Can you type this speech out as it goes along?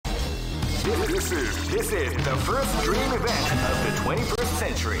This is the first dream event of the 21st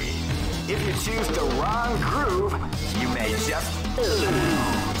century. If you choose the wrong groove, you may just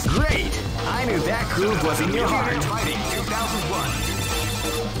lose. Great! I knew that groove was in your heart. Fighting 2001.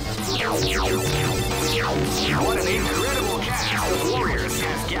 What an incredible cast of warriors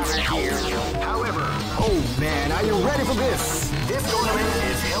has gathered here. However, oh man, are you ready for this? This tournament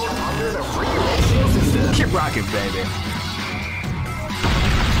is held under the free ratio system. Keep rocking, baby.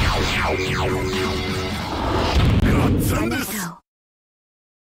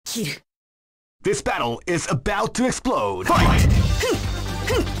 This battle is about to explode. Fight!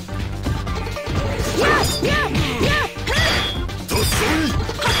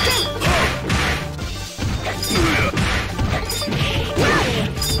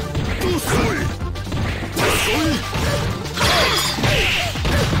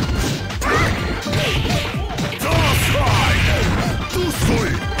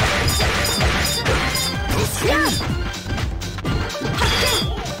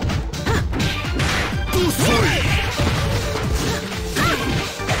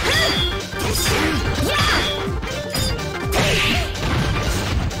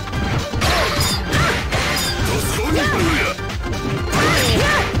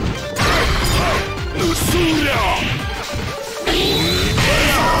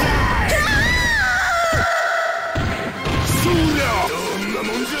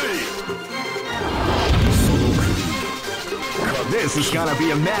 This is gonna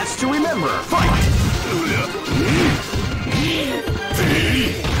be a match to remember. Fight!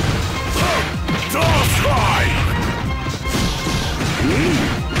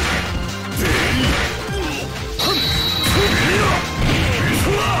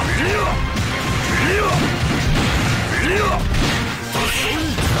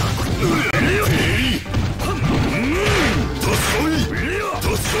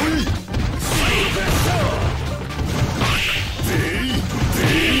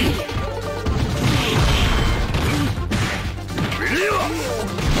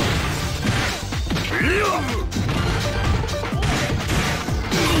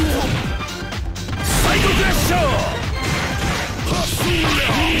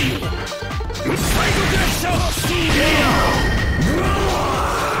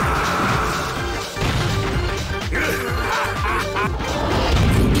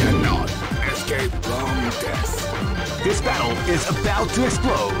 This battle is about to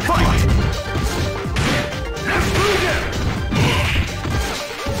explode. Fight!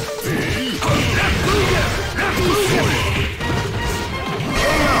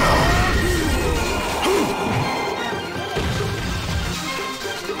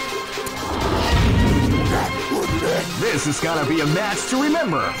 This is gonna be a match to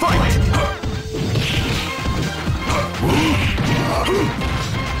remember. Fight!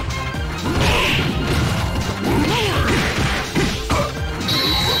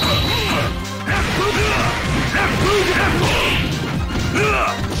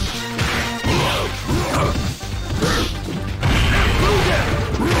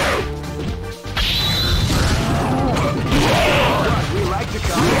 We like to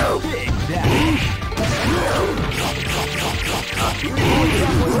call big that.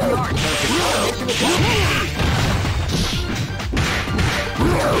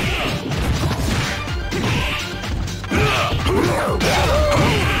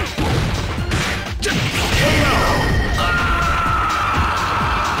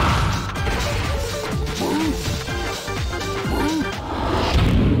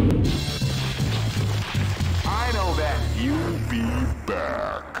 I know that you'll be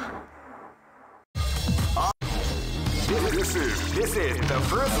back. This is the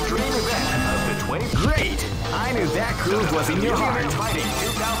first dream event of the 20. Great! I knew that groove was in your heart. Fighting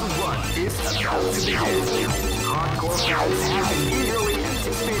 2001 is about to begin. Hardcore fans have been eagerly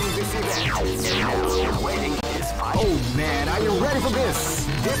anticipating this event, and now waiting is fight. Oh man, are you ready for this?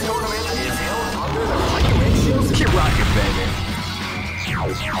 This tournament is held under the free ratio system. Keep rocking, baby.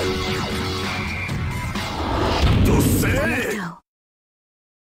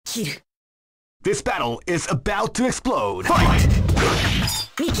 This battle is about to explode. Fight!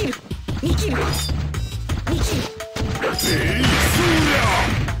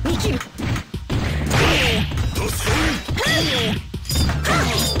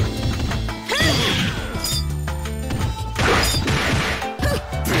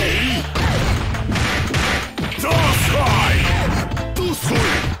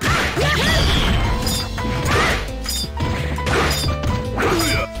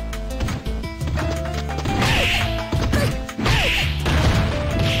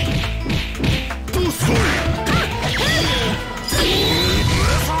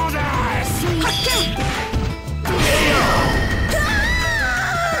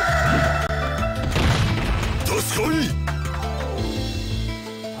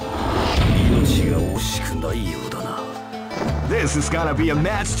 This is gonna be a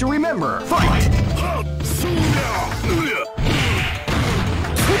match to remember. Fight!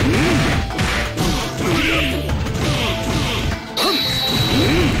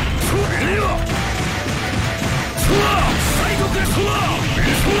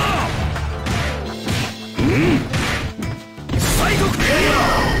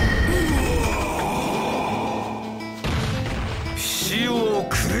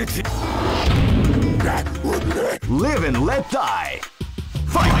 Live and let die.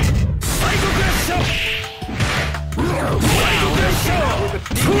 Fight!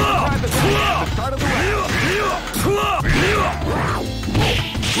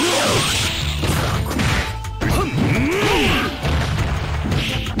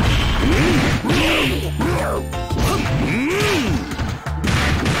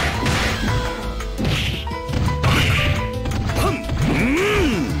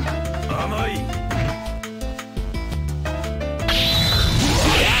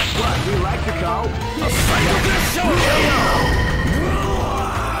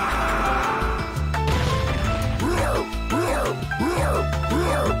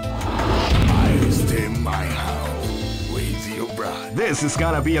 This is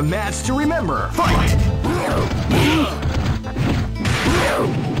gonna be a match to remember. Fight!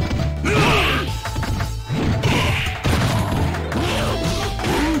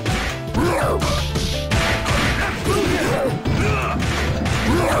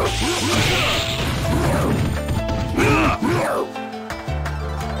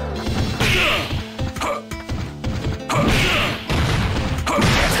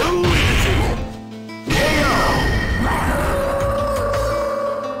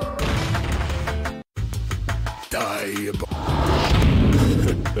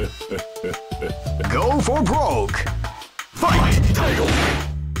 Go for broke. Fight! Title.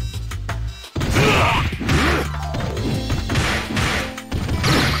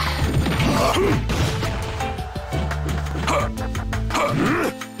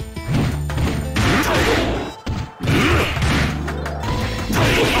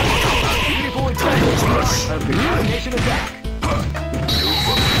 Beautiful title. Of the combination attack.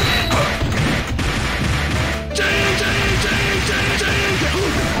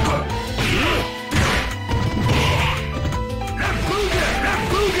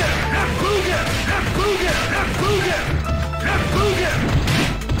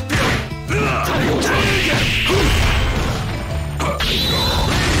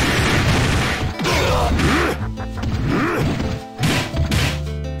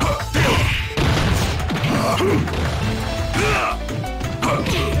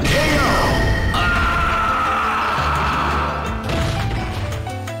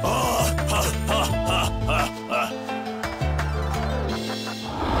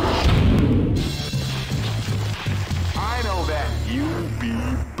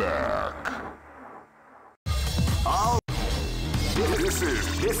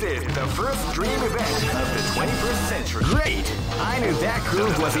 This is the first dream event of the 21st century. Great! I knew that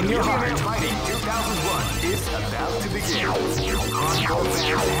groove was in your heart. Fighting 2001 is about to begin. Hardcore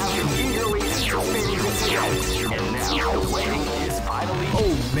fans have been eagerly anticipating this event, and now the waiting is finally...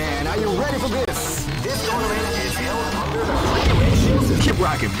 Oh man, are you ready for this? This tournament is held under the regulations. Keep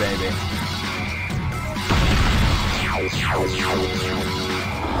rocking, baby.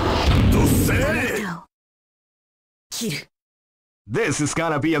 This is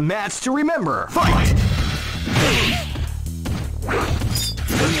gonna be a match to remember. Fight!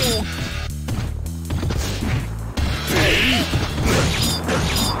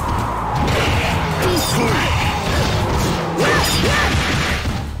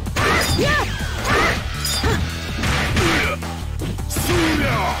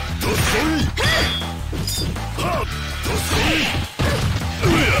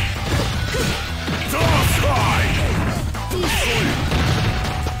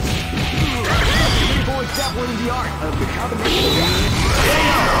 Exampling the art of the combination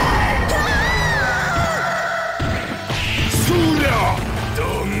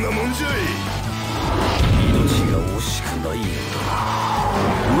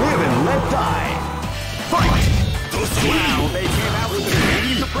Live and let die. Fight! Wow, they came out with a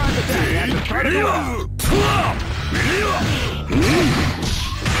big surprise attack at the start of the round.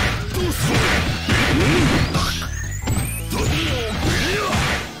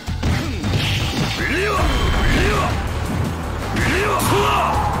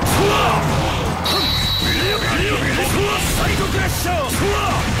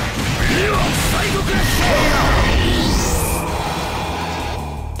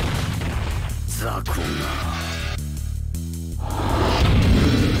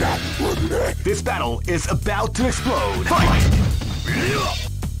 This battle is about to explode. Fight!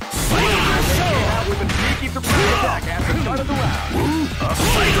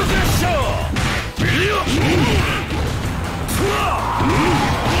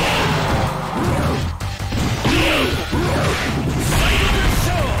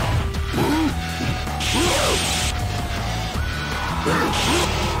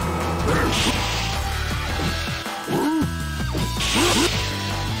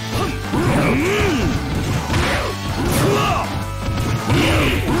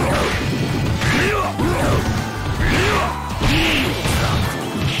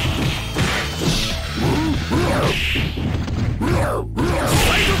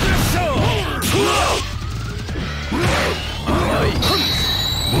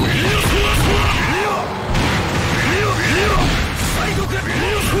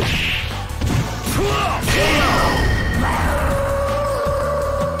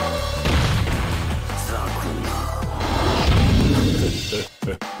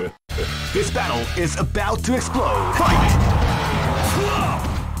 This battle is about to explode. Fight!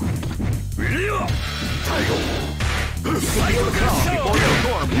 You can feel the calm before the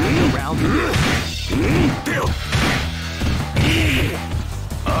storm as the round begins.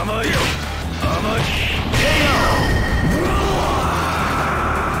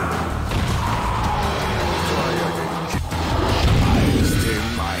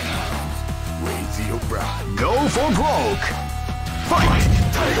 Go for broke! Fight!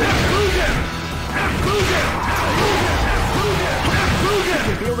 You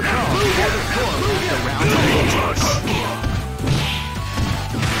can feel the calm before the storm as the round begins.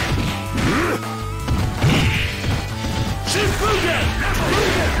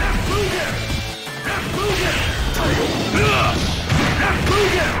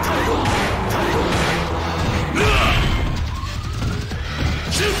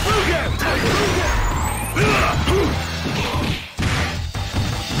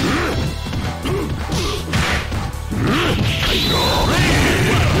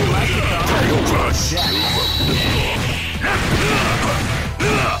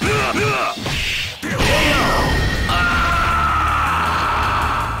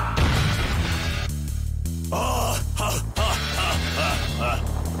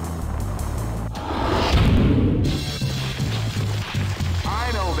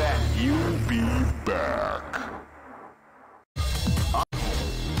 I know that you'll be back.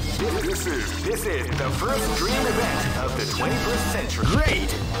 This is the first dream event of the 21st century.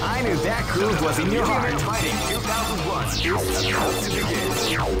 Great! I knew that groove was in your heart. Fighting 2001 is about to begin.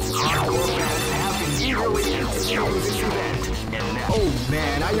 Hardcore fans have been eagerly anticipating this event. And now, oh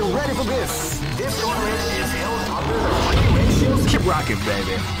man, are you ready for this? This tournament is held under the free ratios. Keep rocking,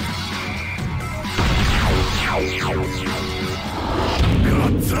 baby.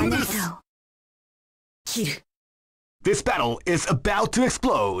 This battle is about to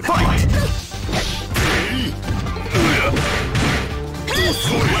explode. Fight!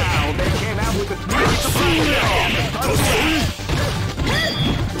 Wow, they came out with the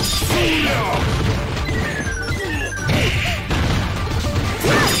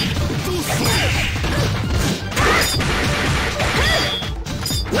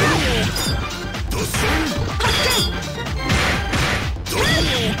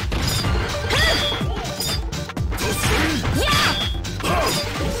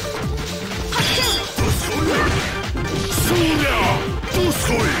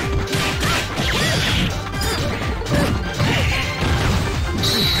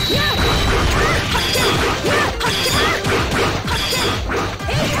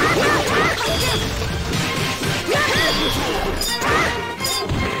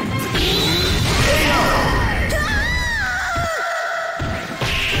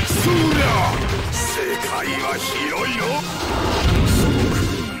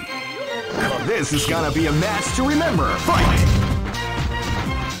This is gonna be a match to remember. Fight!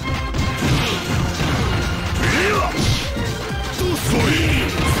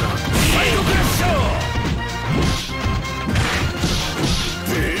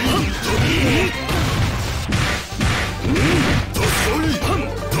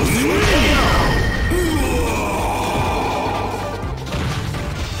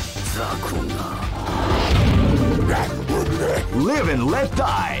 Live and let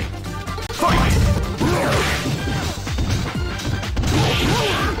die. Fight!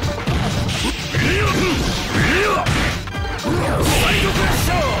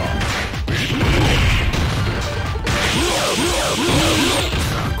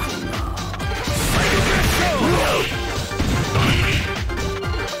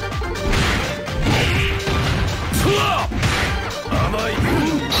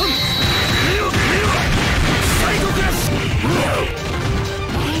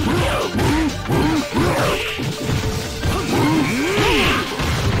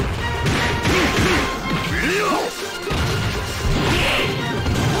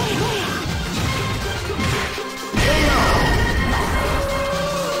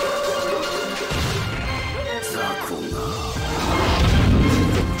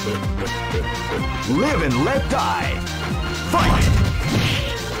 Live and let die. Fight!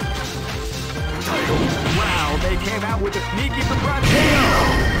 Wow, they came out with a sneaky surprise.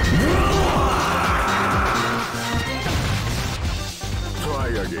 Try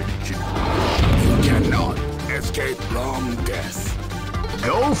again, kid. You cannot escape long death.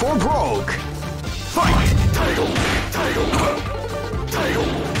 Go for broke. Fight!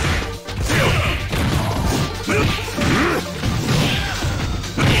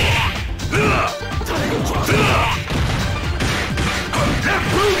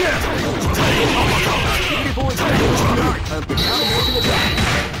 Beautiful and of the combination attack.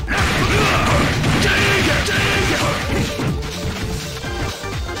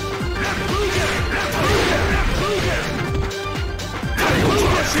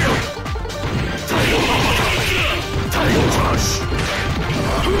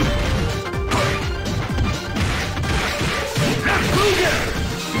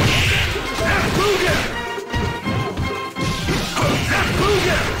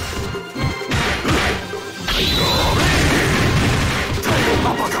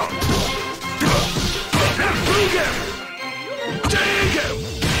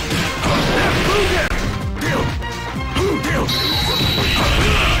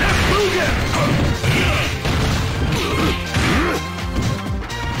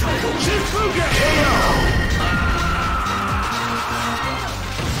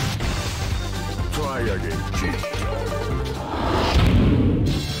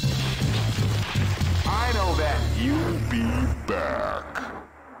 I know that you'll be back.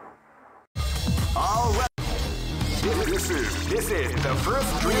 All right. This is the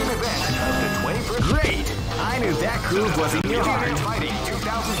first dream event of the 21st. Great! I knew that groove was in your heart. Fighting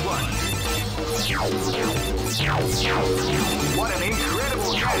 2001. What an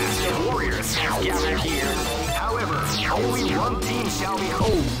incredible cast of warriors has gathered here. However, only one team shall be.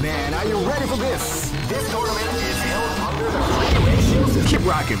 Oh man, are you ready for this? This tournament is held under the free ratio system. Keep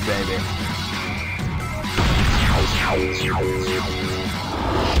rocking, baby.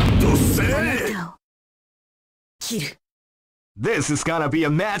 This is gonna be a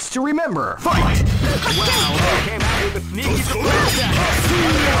match to remember. Fight! Wow, they came out with a sneaky surprise attack.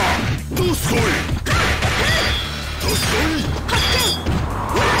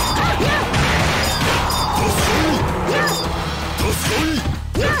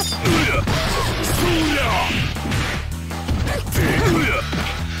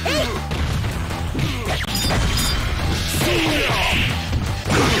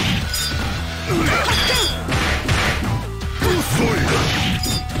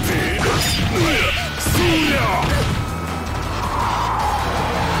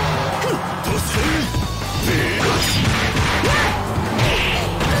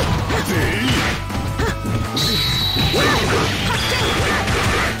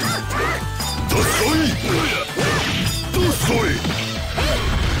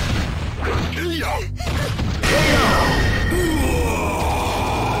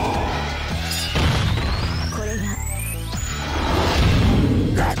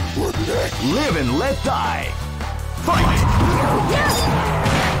 Live and let die. Fight!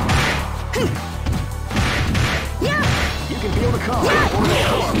 You can feel the calm or the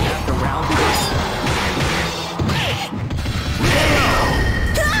storm as the round begins.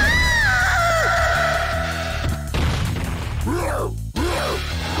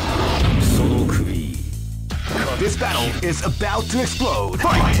 This battle is about to explode.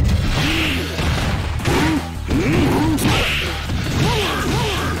 Fight!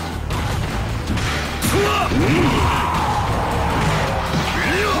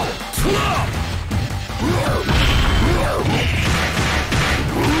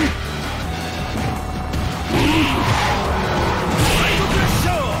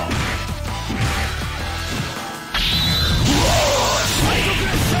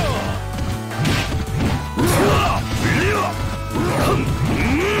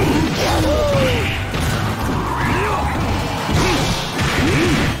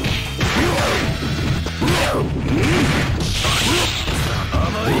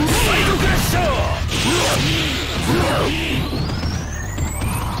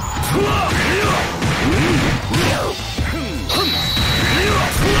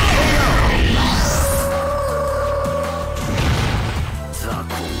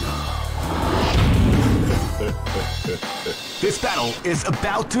 This battle is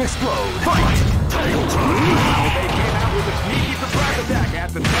about to explode. Fight! Wow, they came out with a sneaky surprise attack at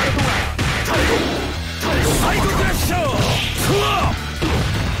the start of the round.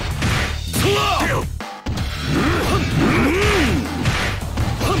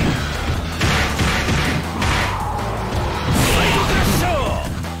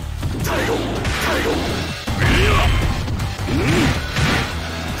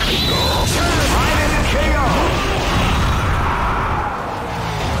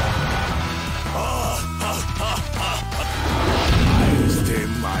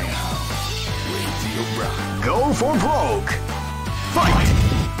 Go for broke! Fight!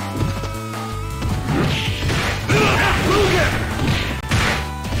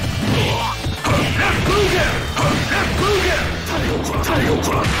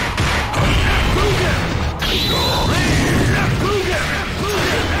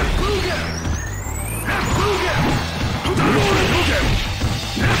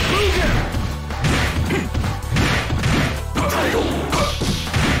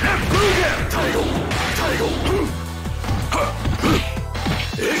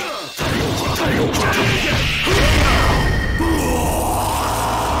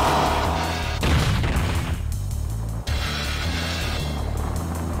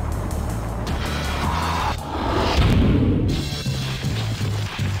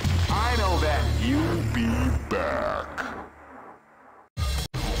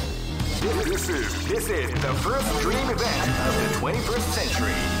 This is the first dream event of the 21st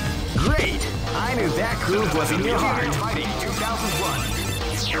century. Great! I knew that groove was in your heart. Fighting 2001.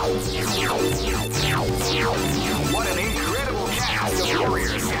 What an incredible cast of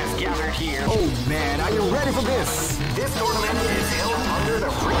warriors has gathered here. Oh man, are you ready for this? This tournament is held under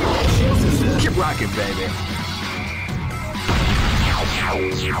the free ratio system. Keep rocking, baby.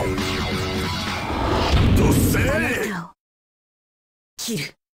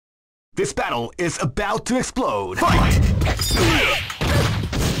 This battle is about to explode. Fight! A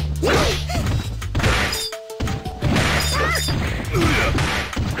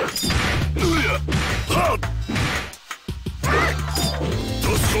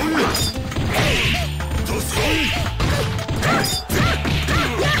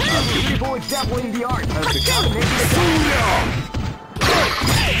beautiful example in the art of the combination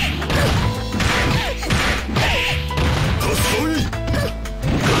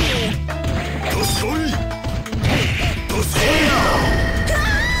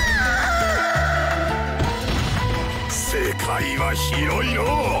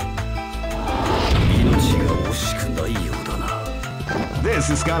This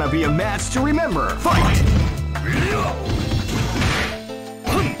is gonna be a match to remember. Fight!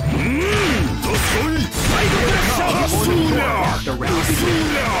 The round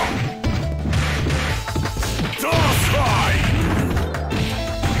begins.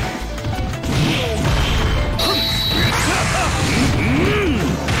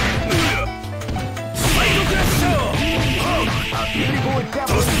 A beautiful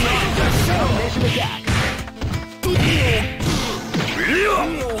example of the combination attack.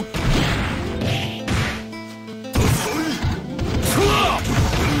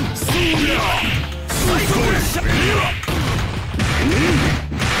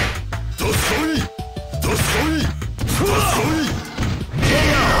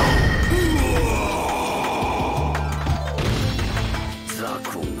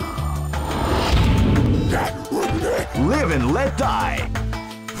 Live and let die.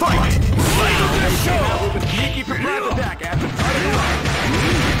 Fight! With a sneaky surprise attack at the start of the round.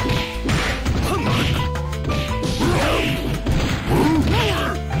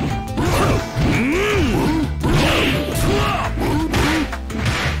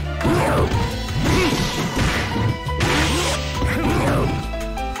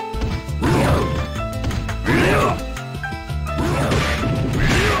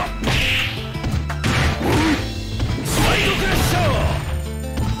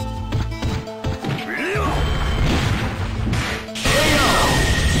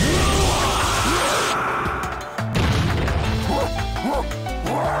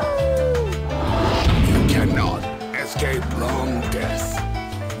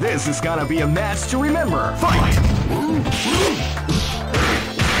 This is gonna be a match to remember. Fight!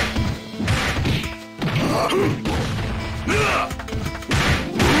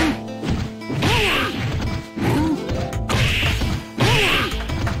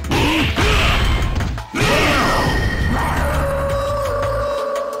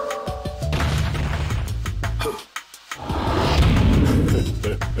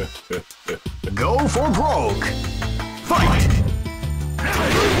 Go for broke. Fight!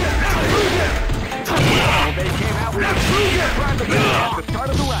 They came out with a surprise attack at the start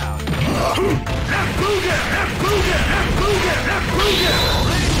of the round.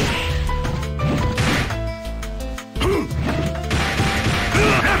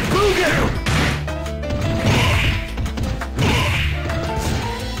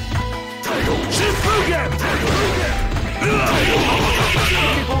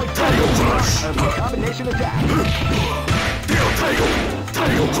 A combination attack.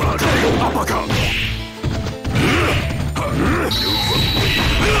 Uppercut.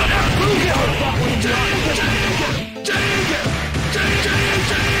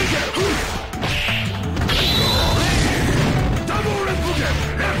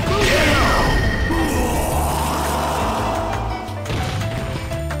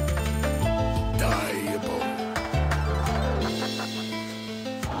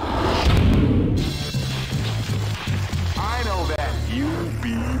 I know that you'll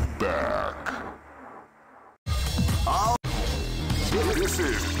be back.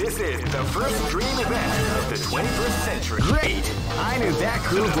 This is the first dream event of the 21st century. Great! I knew that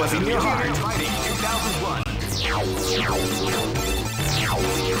groove was in your heart. Fighting 2001.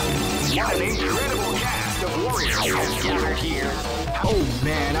 What an incredible cast of warriors has gathered here. Oh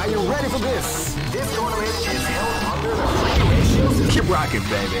man, are you ready for this? This tournament is held under the free ratio system. Keep rocking,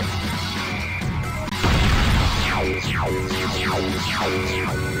 baby.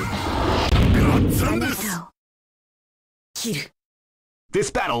 This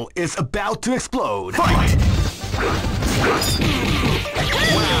battle is about to explode. Fight!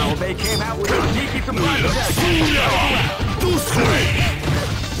 Wow, they came out with a sneaky surprise attack.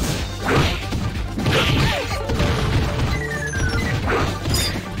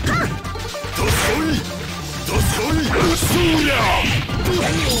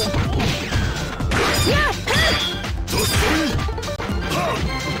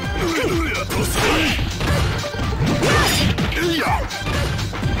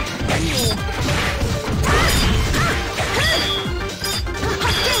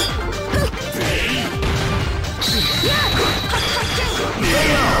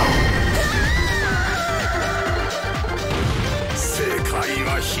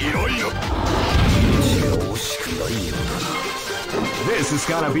 This is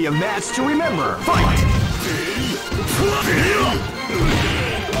gonna be a match to remember. Fight!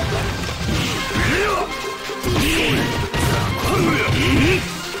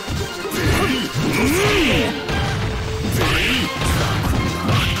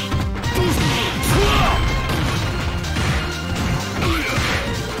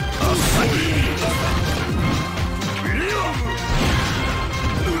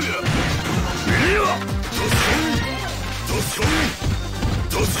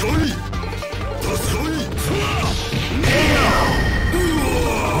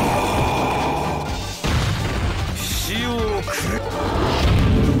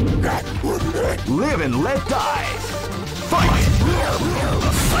 Live and let die. Fight!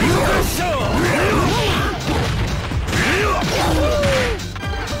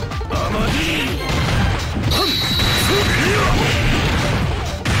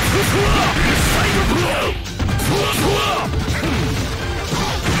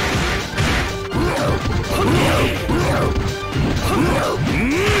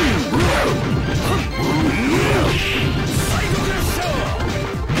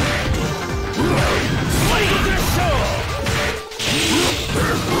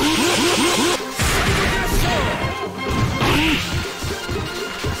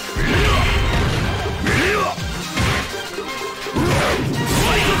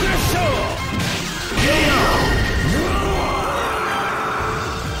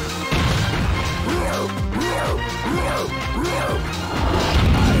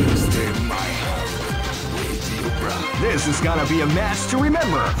 This is gonna be a match to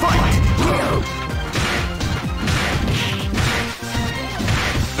remember. Fight!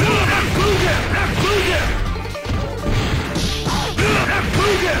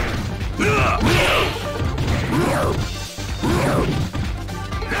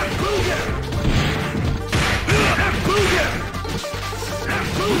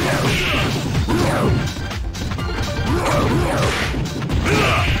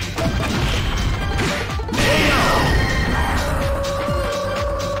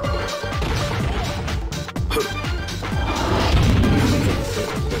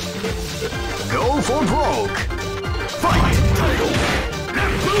 Go for broke! Fight!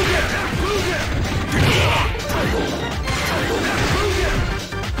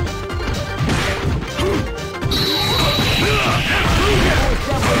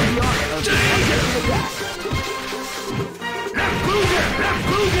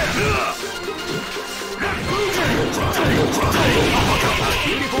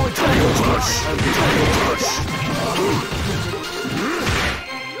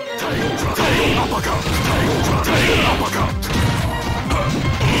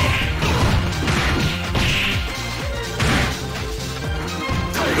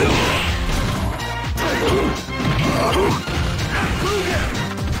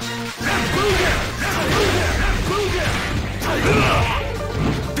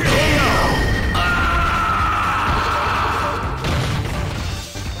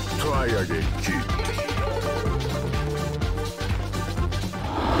 Try again, kid.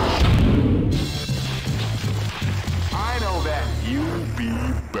 I know that you'll be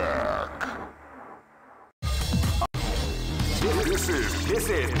back. This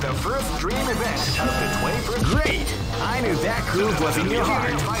is the first dream event of the 21st. Great! I knew that groove was in your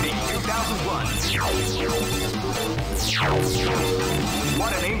heart. Fighting 2001.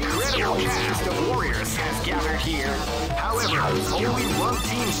 What an incredible cast of warriors has gathered here. However, only one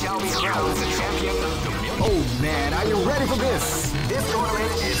team shall be crowned the champion of the million. Oh man, are you ready for this? This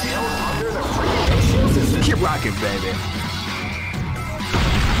tournament is held under the free ratio system. Keep rocking, baby.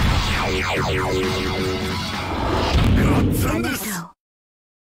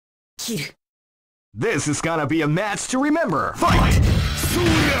 This is gonna be a match to remember. Fight!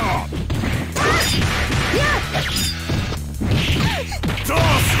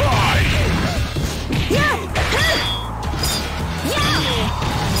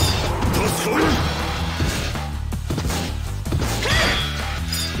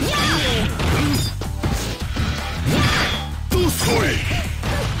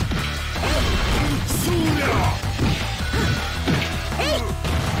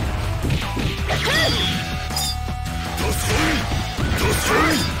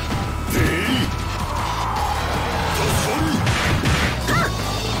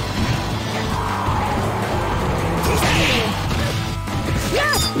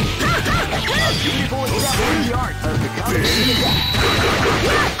 Beautiful example the art of the combination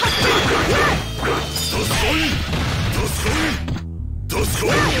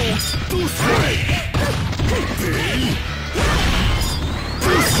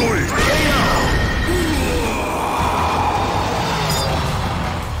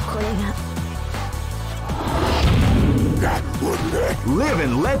Live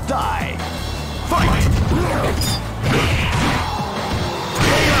and let die. Fight!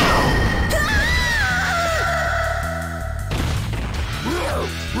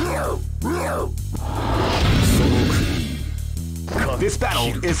 This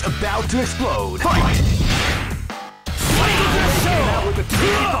battle is about to explode. Fight! Out with the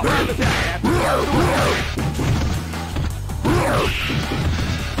behind the back after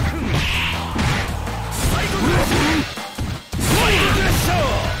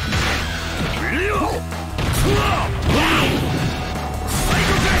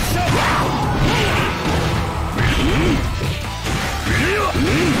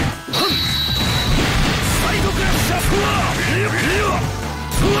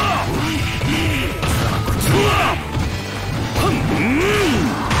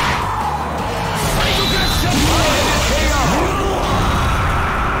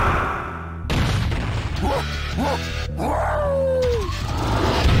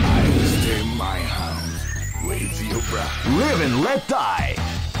Live and let die.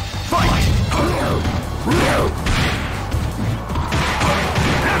 Fight!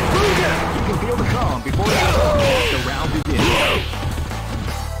 You can feel the calm before the round begins.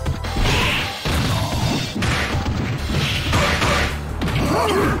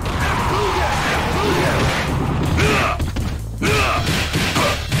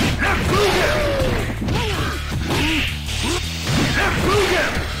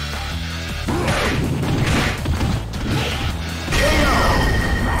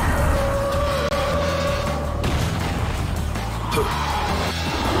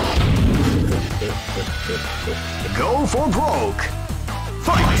 Go for broke.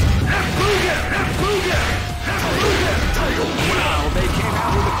 Fight! Wow, they came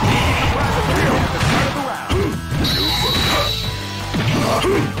out with a surprise at the start of the round.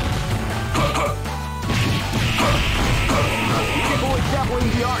 Beautiful exampling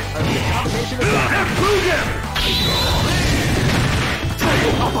the art of the combination of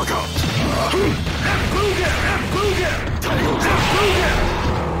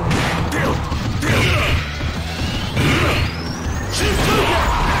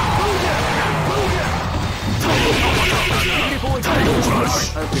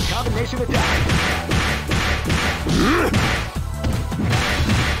of the combination attack.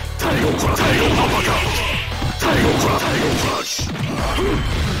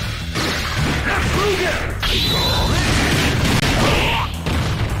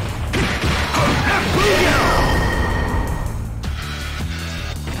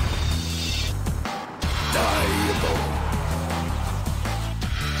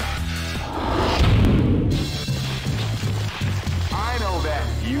 I know that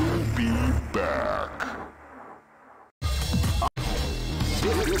you'll be back.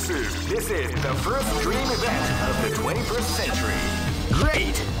 This is the first dream event of the 21st century.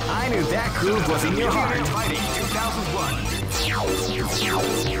 Great! I knew that groove was in your heart. Fighting 2001.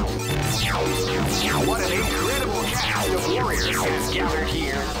 What an incredible cast of warriors has gathered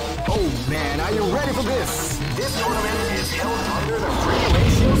here. Oh man, are you ready for this? This tournament is held under the free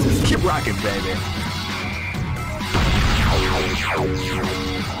ratio system. Keep rocking, baby.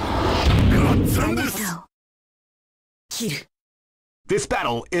 This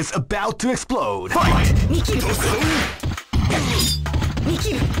battle is about to explode. Fight!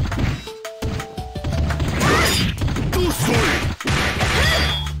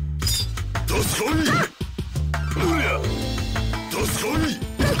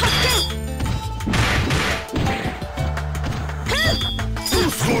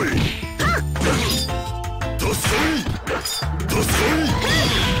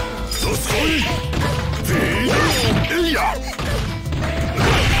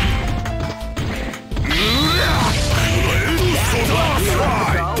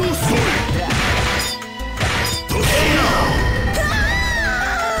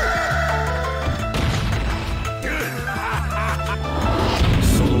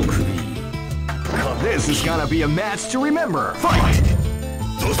 This is gonna be a match to remember. Fight!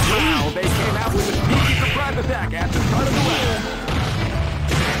 Wow, they came out with a sneaky surprise attack at the start of the round.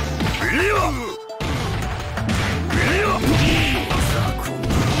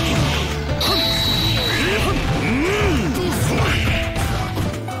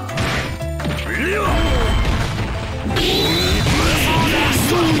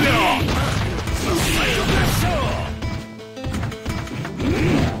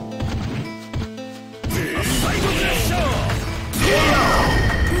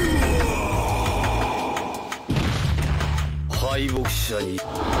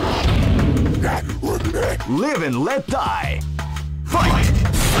 Live and let die. Fight!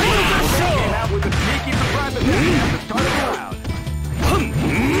 Came out with a sneaky surprise attack at the start of the round.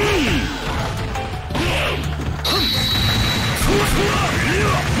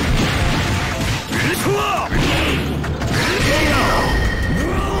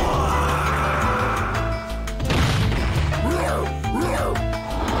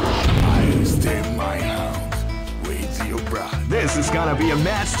 I'll stay my hound with your brother. This is gonna be a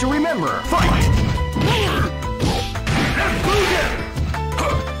match to remember. Fight!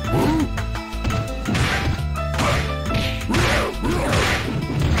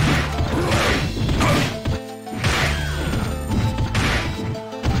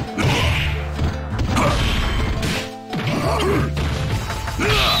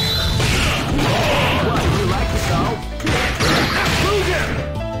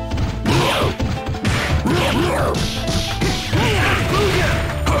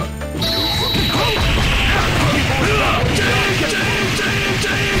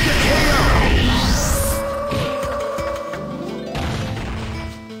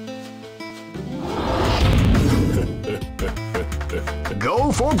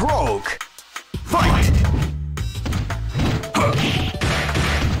 Go for broke. Fight!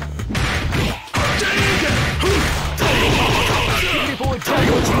 Beautiful attack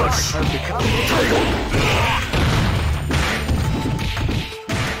has become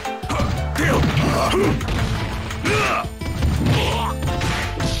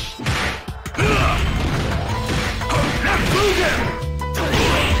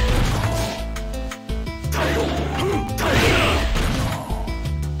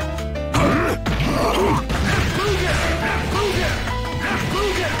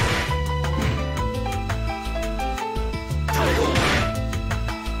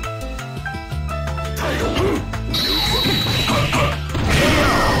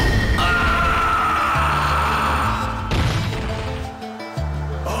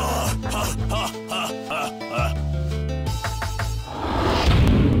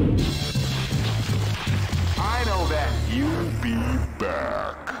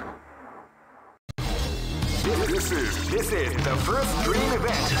This is the first dream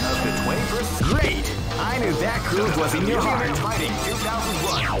event of the 21st. Great! I knew that groove was in your heart. Fighting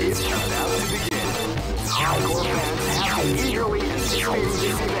 2001 is about to begin. Hardcore fans have been eagerly anticipating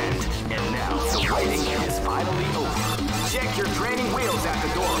this event, and now the waiting is finally over. Check your training wheels at the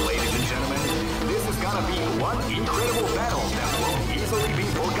door, ladies and gentlemen. This is gonna be one incredible battle that won't easily be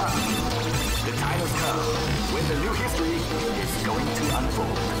forgotten. The time has come when the new history is going to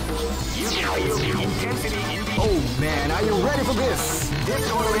unfold. You can feel the intensity in the... Oh man, are you ready for this? This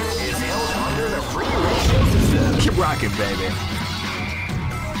tournament is held under the free ratio system. Keep rocking, baby.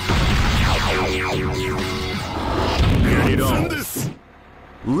 Get it on.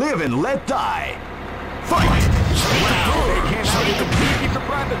 Live and let die. Fight! Wow, they came out with a sneaky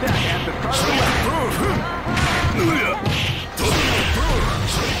surprise attack at the start of the round.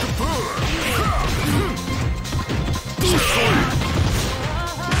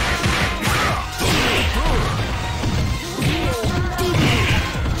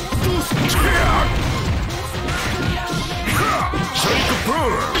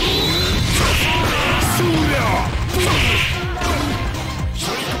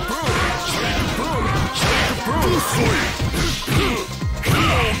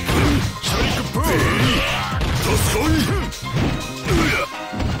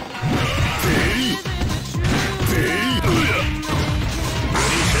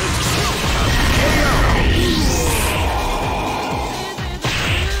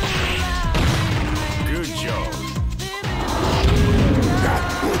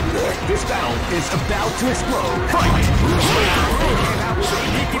 This battle is about to explode. Fight!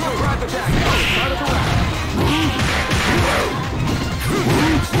 Surprise attack at the start of the round.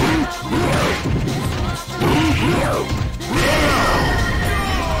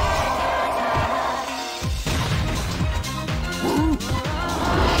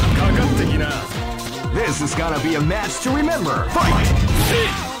 This is gonna be a match to remember. Fight!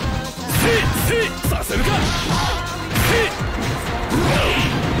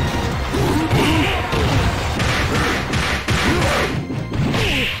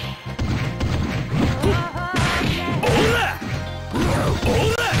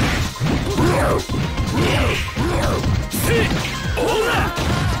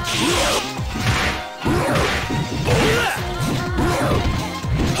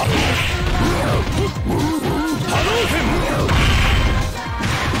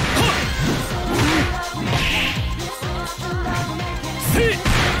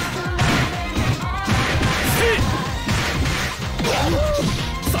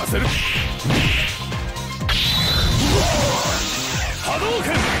 せる。波動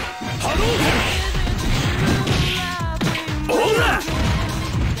拳波動拳。オーラせ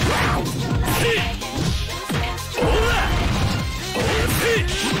いオーラオーラせい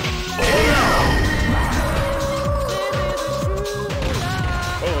オーラ。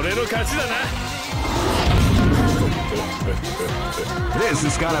俺の勝ちだな。 This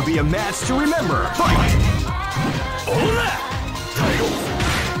is gonna be a match to remember. Fight!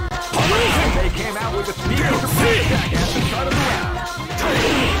 They came out with a sneaky surprise attack at the start of the round.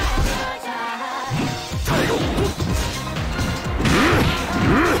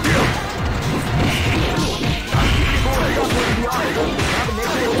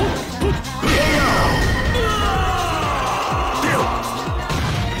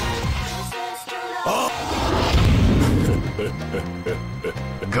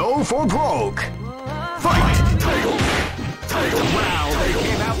 Go for broke! Fight! Wow, they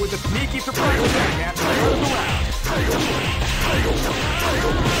came out with a sneaky surprise attack at the start of the round.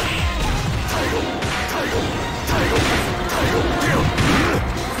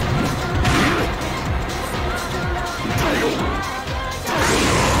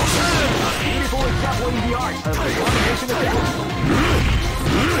 Beautiful exempling the art of the combination attack.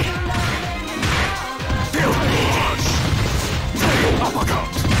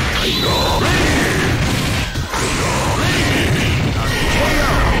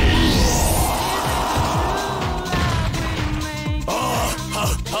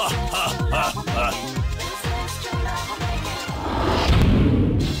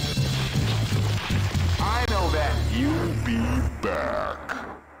 I know that you'll be back.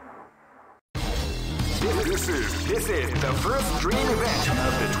 This is the first dream event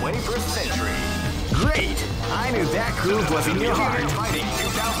of the 21st century. Great! I knew that groove was in your heart. Fighting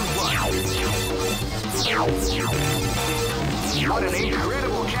 2001. What an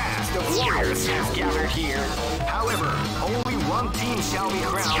incredible cast of warriors has gathered here. However, only one team shall be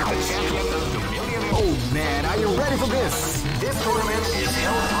crowned the champion of the million. Oh man, are you ready for this? This tournament is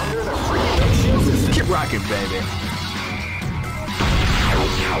held under the free ratio system. Keep rocking, baby.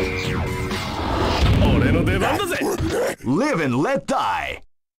 Live and let die.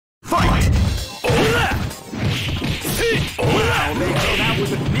 Fight! Wow, they came out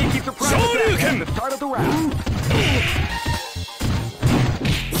with a sneaky surprise attack at the start of the round.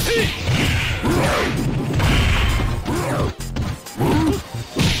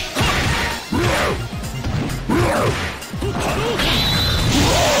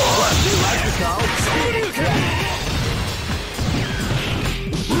 What, they like to call?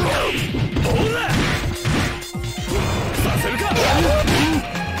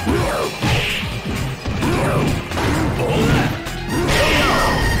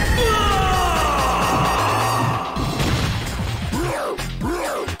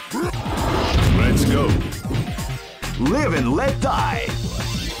 Let's go. Live and let die.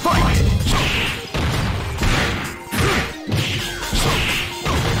 Fight!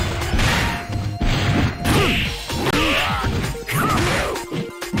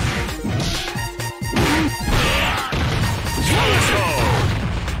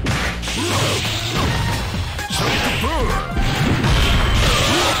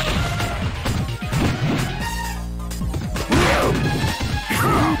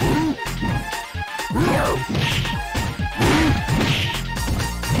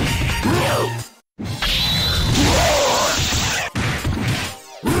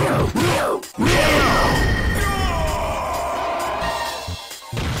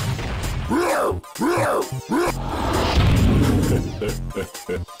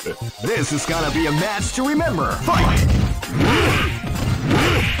 This is gonna be a match to remember. Fight!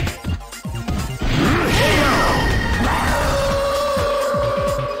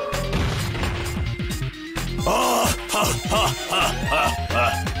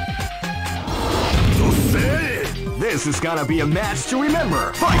 This is gonna be a match to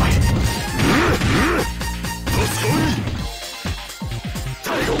remember. Fight!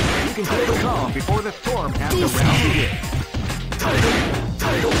 You can take a calm before the storm as the round begins.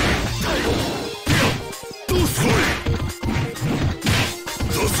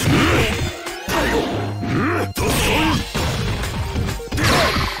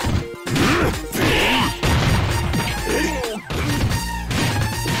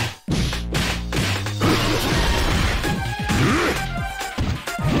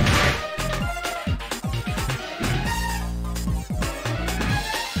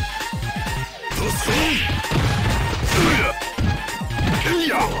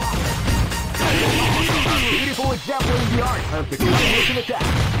 Beautiful example in the art of the combination attack.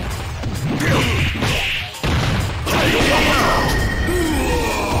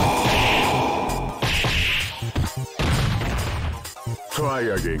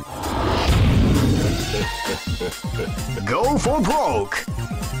 again. Go for broke.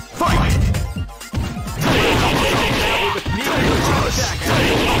 Fight!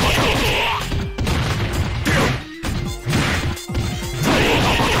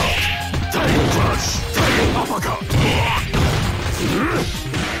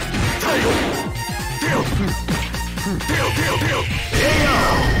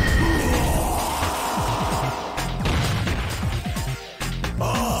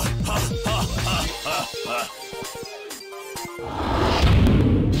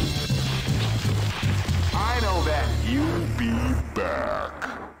 I know that you'll be back.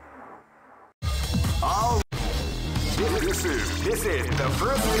 All this is the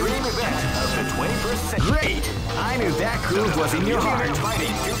first dream event of the 21st century. Great! I knew that groove was in your heart.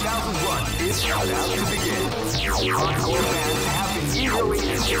 Fighting 2001 is about to begin. Hardcore fans have been eagerly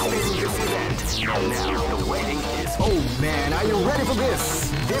anticipating this event. Now the waiting is. Oh man, are you ready for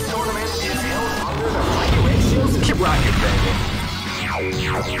this? This tournament is held under the free ratios. Keep rocking, baby.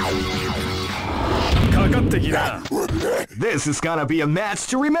 This is gonna be a match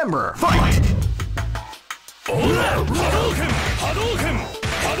to remember. Fight!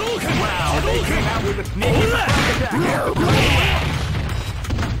 Wow, they came out with a sneaky attack.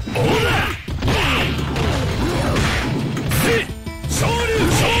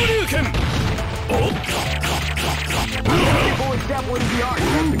 People exampling the art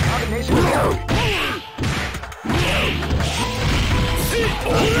of the combination of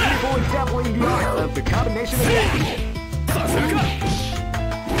People exampling the art of the combination of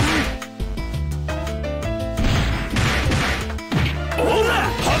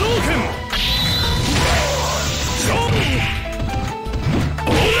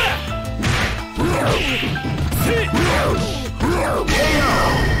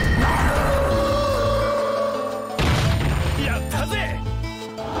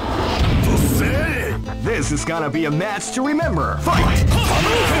This is gonna be a match to remember. Fight!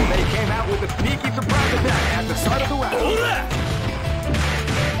 They came out with a sneaky surprise attack at the start of the round.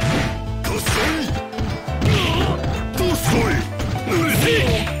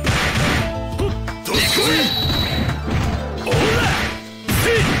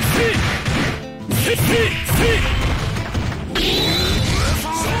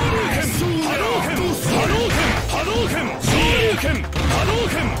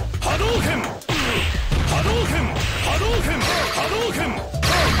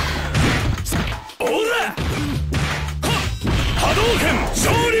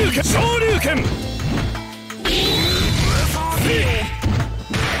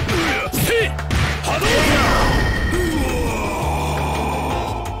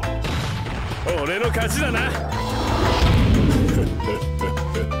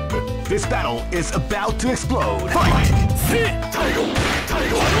 This battle is about to explode. Fight!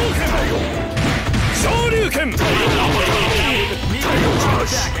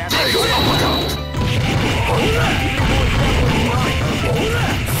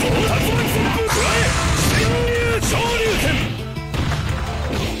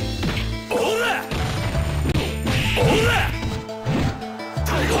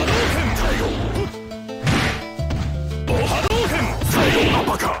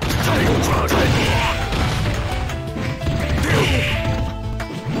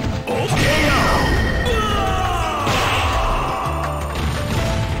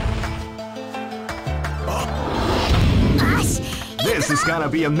 This is gonna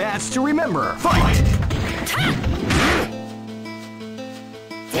be a match to remember. Fight!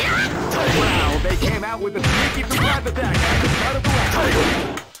 Wow, they came out with a sneaky surprise attack at the start of the round.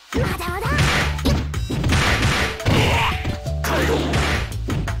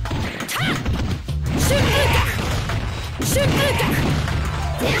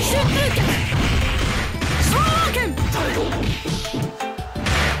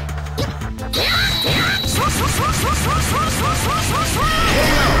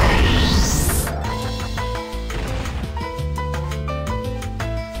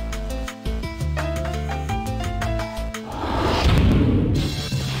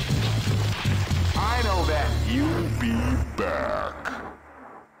 I know that you'll be back.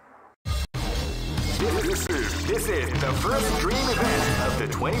 This is the first dream event of the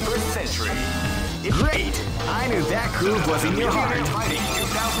 21st century. Great! I knew that groove was in your heart. Fighting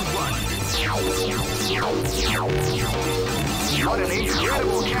 2001. What an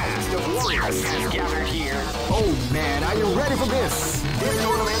incredible cast of warriors has gathered here. Oh man, are you ready for this? This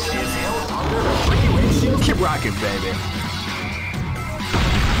tournament is held under the free ratio. Keep rocking, baby.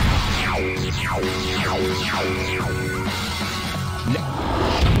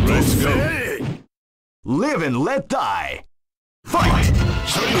 Let's go. Live and let die. Fight!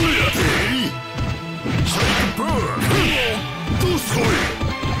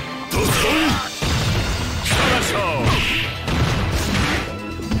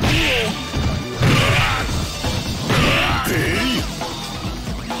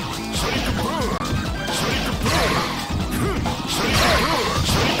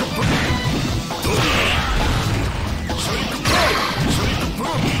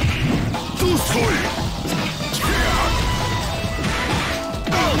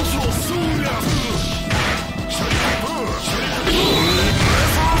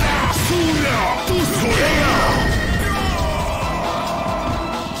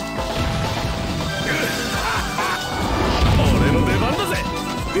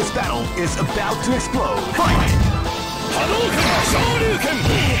 This battle is about to explode. Fight! Hadouken! Shoryuken!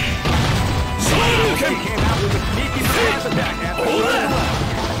 He came out with a sneaky surprise attack at the Ora!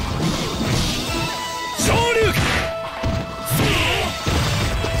 Shoryuken!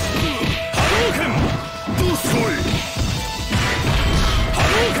 Hadouken!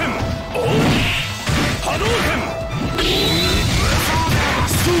 Hadouken! Hadouken!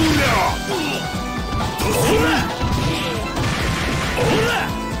 Ora!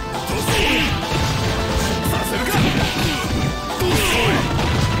 させるか。波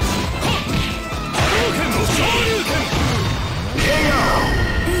動拳と昇竜拳。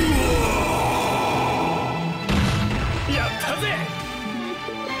やったぜ。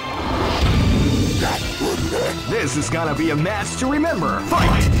 This is gonna be a match to remember.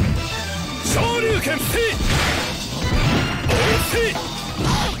 Fight! 昇竜拳ピッ。おし。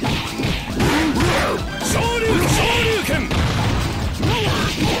昇竜拳。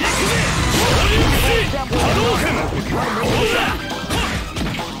 波動拳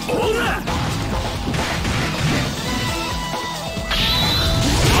オラ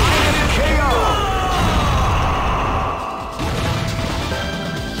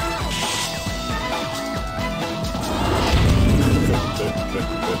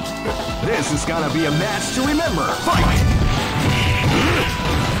This is gonna be a match to remember. Fight!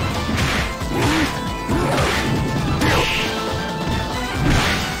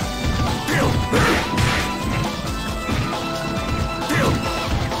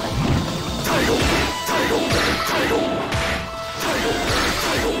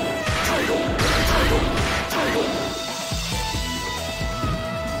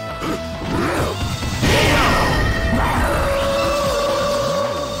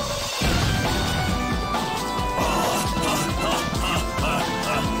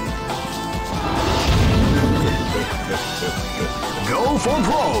 Go for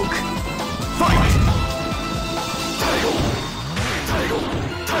broke! Fight!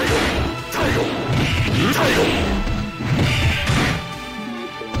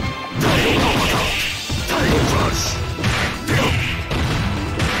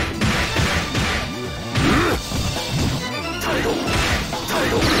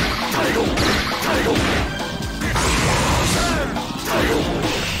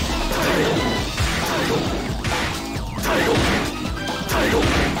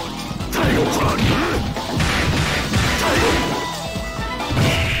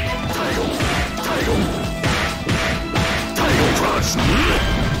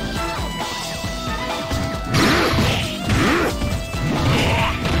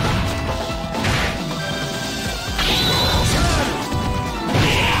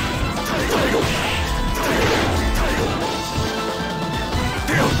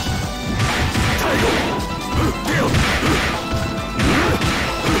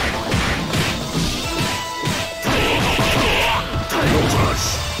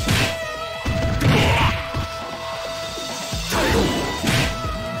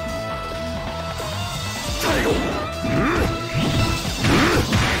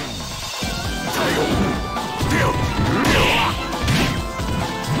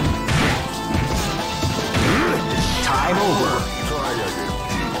 Time over.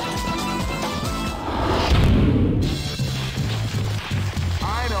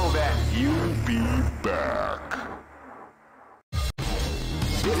 I know that you'll be back.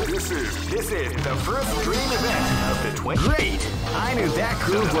 This is the first dream event of the 20. Great! I knew that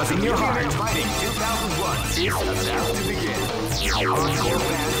groove was in your heart. Fighting 2001 is about to begin. Hardcore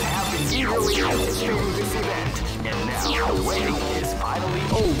fans have been eagerly anticipating this event, and now the waiting is finally.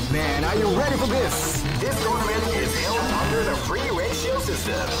 Oh man, are you ready for this? This tournament is held under the free ratio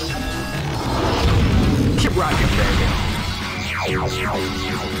system. Keep rocking, baby.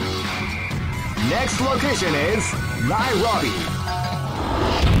 Next location is Nairobi.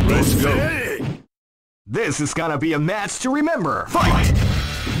 Let's go. This is gonna be a match to remember. Fight!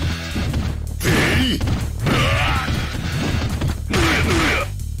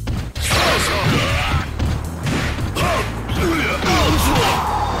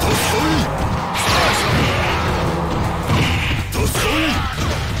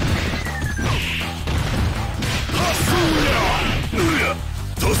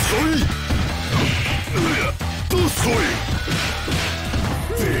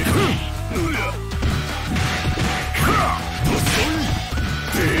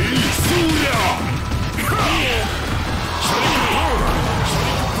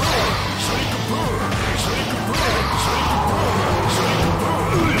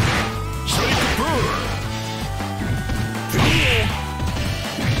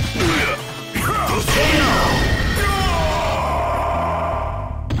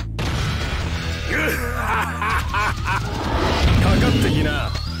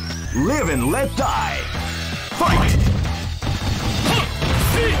 Live and let die. Fight!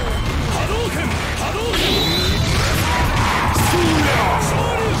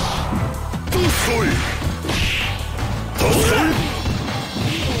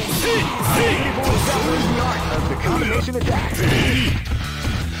 The art of the combination attack.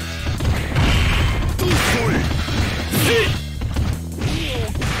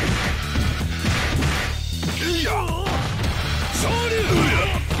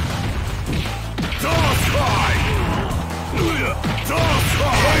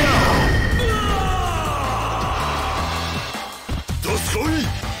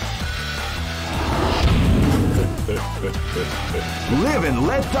 Live and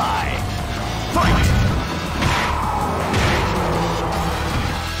let die. Fight!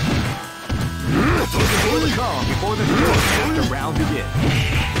 Calm before the first round begins.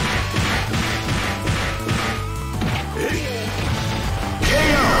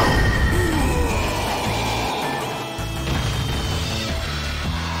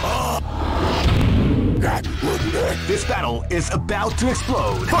 This battle is about to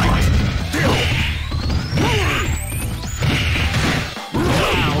explode. Fight!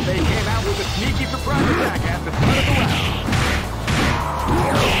 Wow, they came out with a sneaky surprise attack at the start of the round.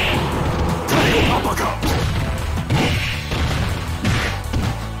 Uppercut!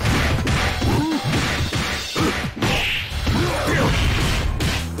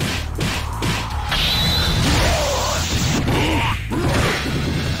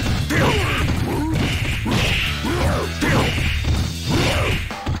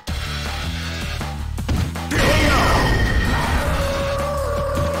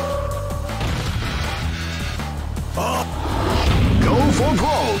 Go for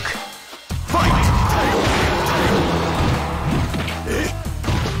broke! Fight!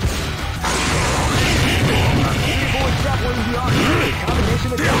 Avoid grappling the arm.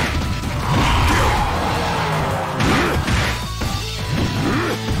 Combination attack.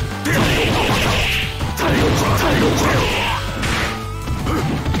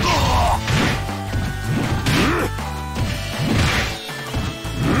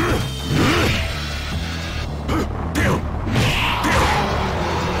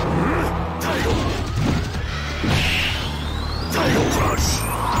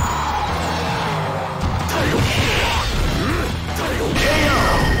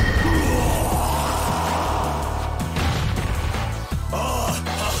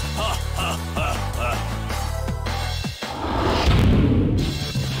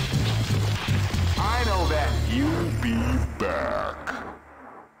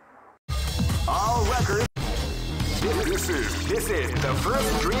 This is the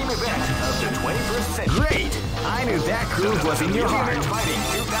first dream event of the 21st century. Great! I knew that groove was in your heart. Fighting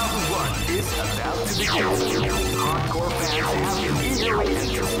 2001 is about to begin. Hardcore fans have been eagerly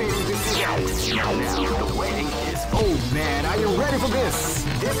anticipating this event. Now the waiting is over. Oh man, are you ready for this?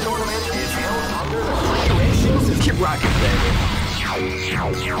 This tournament is held under the free ratio system. Keep rocking, baby.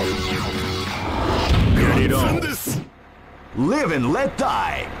 Get it on. Live and let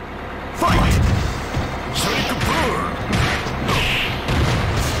die. Fight! Shake burn!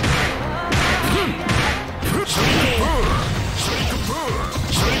 Shake burn! Shake burn!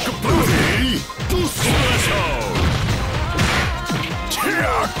 Shake burn! To smash out!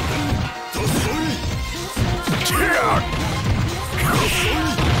 Kick! To swing! Kick! To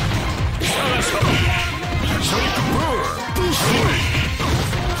swing! Smash out! Shake burn! To swing!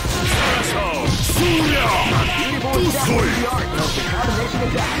 Smash out! Surya! To swing! The art of the combination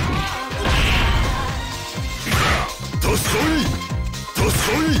attack. Tosoi!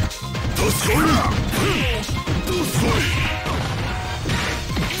 Tosoi! Tosoi! Tosoi!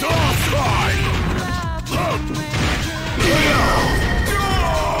 Tosoi!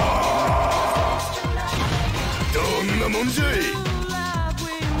 Donna monjai!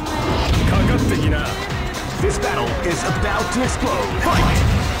 Kakatte ki na. This battle is about to explode. Fight!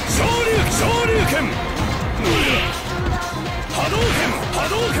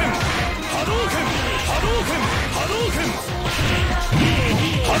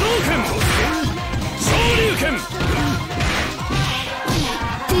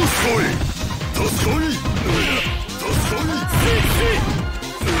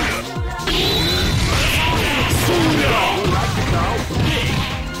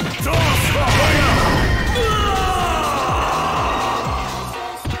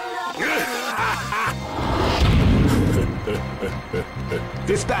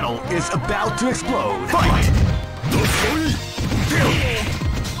 This battle is about to explode. Fight!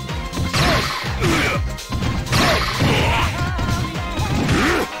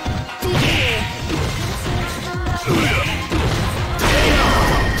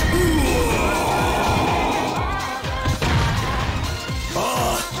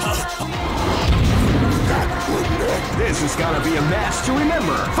 This is gonna be a match to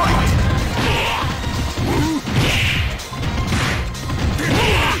remember. Fight!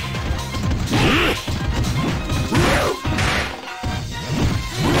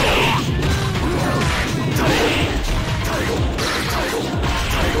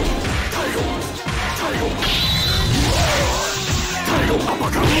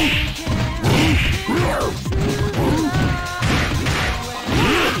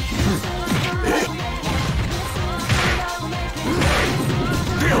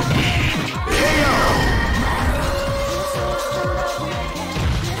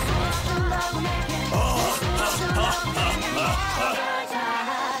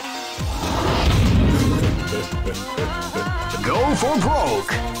 Go for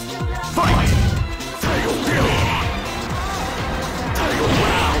broke! Fight!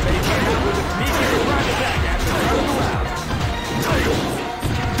 Wow, they came up with a sneaky surprise attack at the start of the round.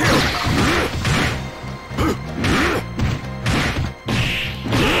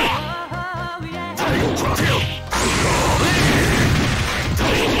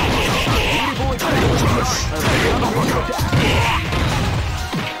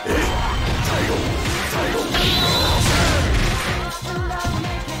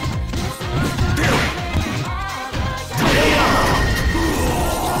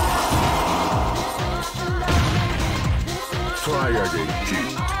 Try again, kid.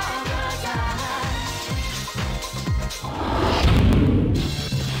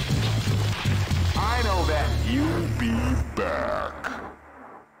 I know that. You'll be back.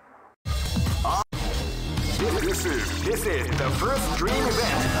 This is the first dream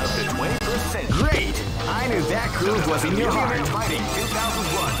event of the 21st century. Great! I knew that groove was in your heart. Fighting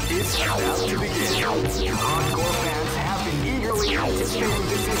 2001 is about to begin. Hardcore fans have been eagerly anticipating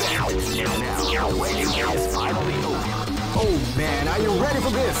this event, and now the waiting is finally over. Oh man, are you ready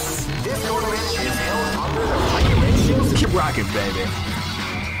for this? This tournament is held under the regulations. Keep rocking, baby.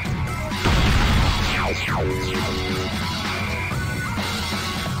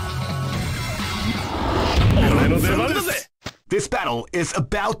 This battle is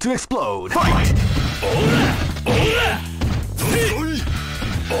about to explode. Fight!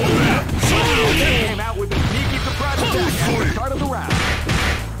 Came out with a sneaky surprise attack at the start of the round.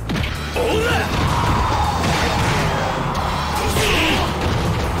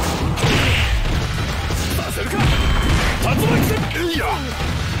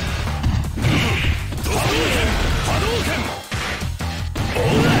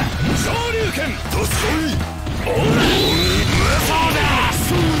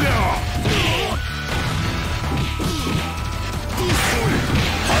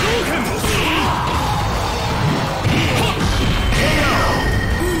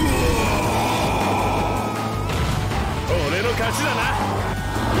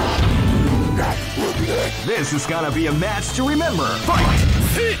 This is gonna be a match to remember. Fight!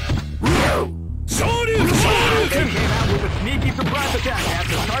 They came out with a sneaky surprise attack at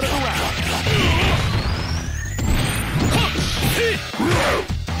the start of the round.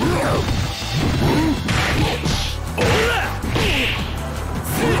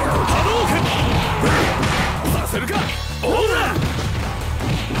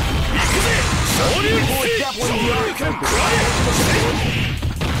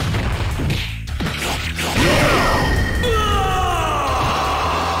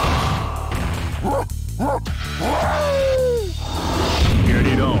 Get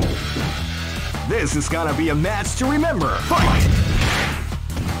it on. This is gonna be a match to remember. Fight!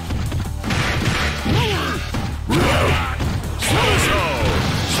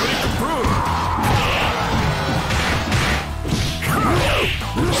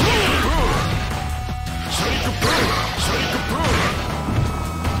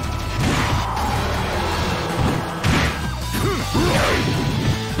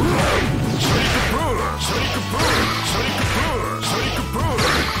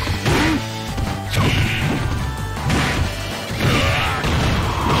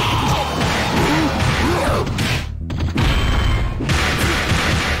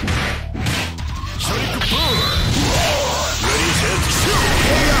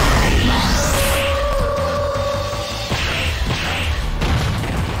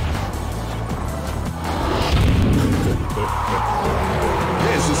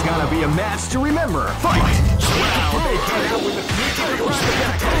 match to remember. Fight! Wow, they came out with a sneaky right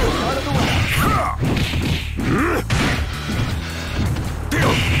attack at the start of the round.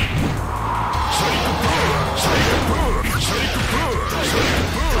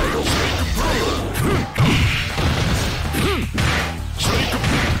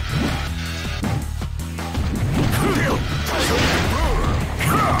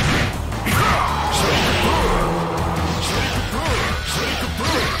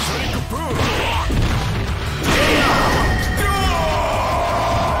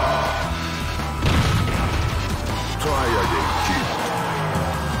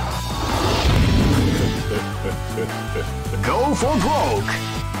 Go for broke!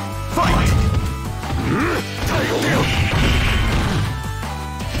 Fight!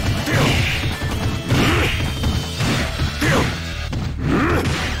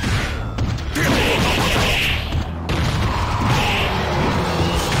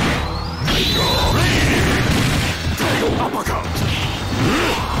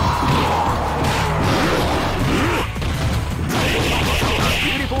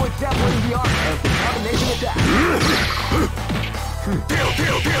 Beautiful example in the art of the combination attack.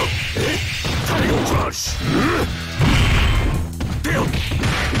 Tiger Crush!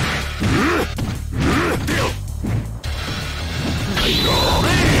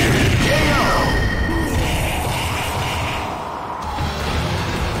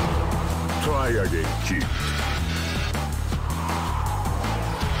 Try again, kid.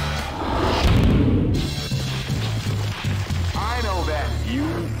 I know that.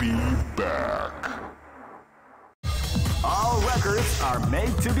 You'll be back. All records are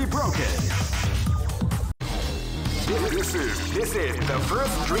made to be broken. This is the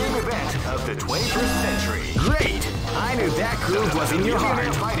first dream event of the 21st century. Great! I knew that groove was in your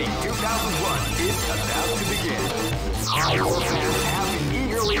heart. Fighting 2001 is about to begin. Hardcore fans have been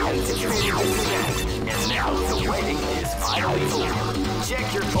eagerly anticipating this event, and now the waiting is finally over. Check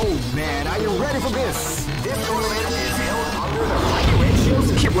your... Oh man, are you ready for this? This tournament is held under the Lucky Ratios.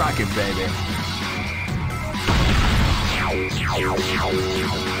 Keep rocking, baby.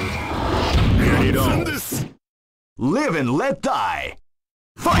 Get it on. Live and let die.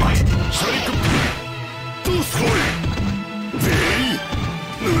 Fight!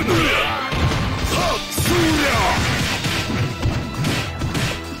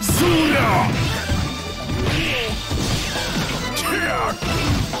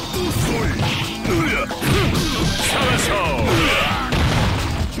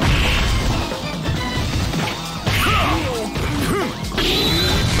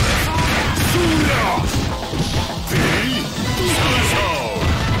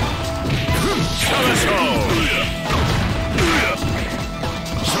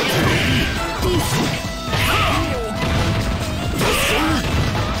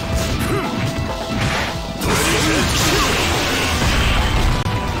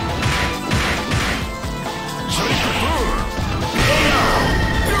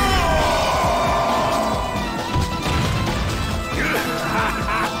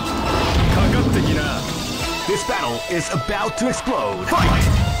 This battle is about to explode. Fight!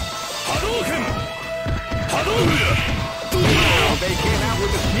 Hadouken! Hadouken! Wow, they came out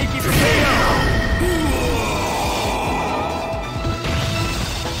with a sneaky potato!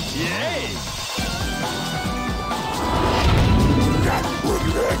 Yay!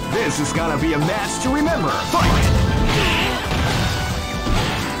 This is gonna be a match to remember. Fight!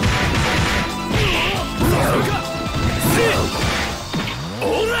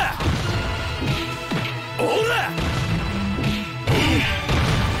 Ora! Ora!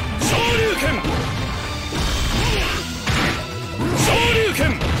 Shoryuken!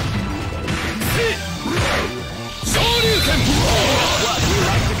 Shoryuken! Shoryuken! What we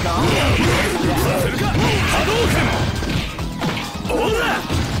like to call Hadouken! Ora!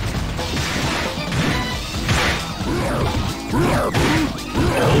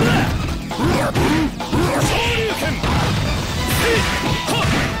 Ora! Shoryuken!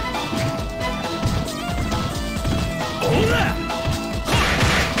 Ora!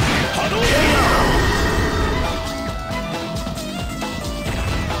 Hadouken!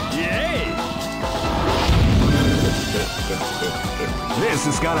 Yay! This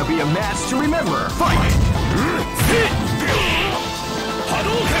is gonna be a match to remember. Fight!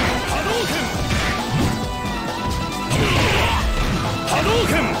 Hadouken! Hadouken!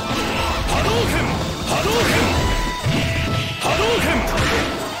 Hadouken! Hadouken! Hadouken! Hadouken!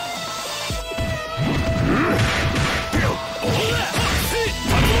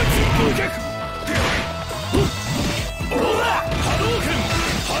 Ora! Hadouken! Ora! Hadouken!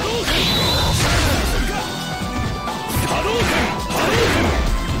 Hadouken! Hadouken! Hadouken!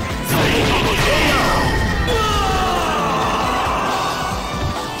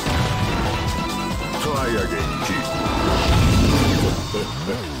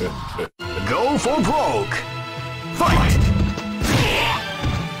 Go for broke! Fight!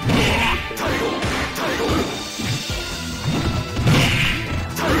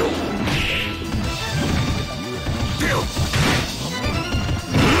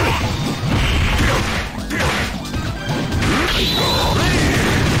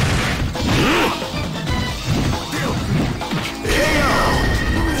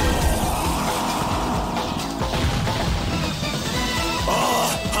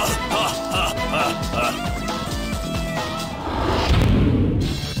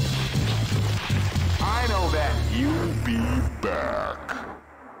 I know that you'll be back.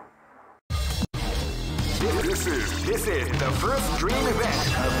 This is the first dream event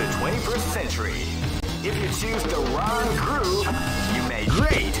of the 21st century. If you choose the wrong groove, you may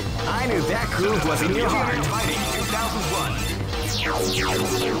great. I knew that groove was in your heart. Fighting 2001.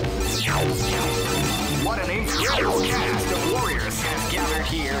 What an incredible cast of warriors has gathered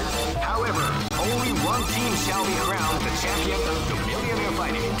here. However, only one team shall be crowned the champion of the Millionaire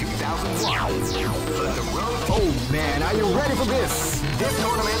Fighting in 2001. But the road... Oh man, are you ready for this? This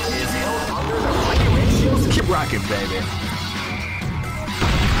tournament is held under the free ratios. Keep rocking, baby.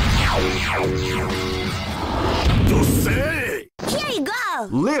 To say! Here you go!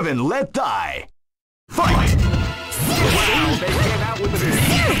 Live and let die. Fight! Wow, they came out with the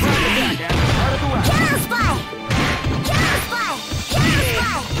attack at the start of the round. Counter spy! Counter spy! Counter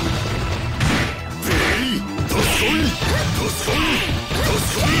spy! Hey! Tosoi! Tosoi!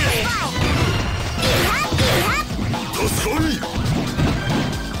 Tosoi! Ihap! Ihap! Tosoi!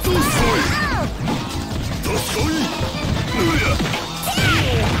 Tosoi! Tosoi! Nuya!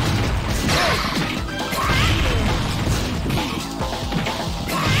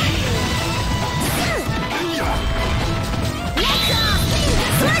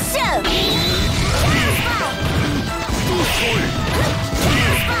 Smash him! Counter spy! Tosoi!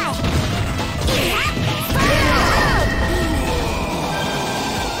 Counter spy! Ihap! Fire!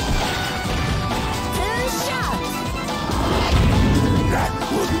 Two shots!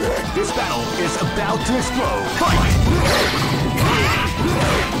 This battle is about to explode. Fight!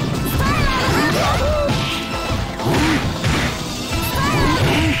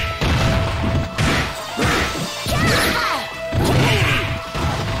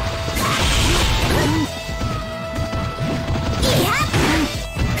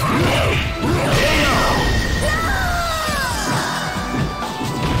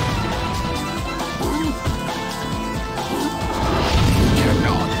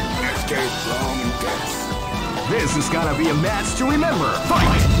 This is gonna be a match to remember.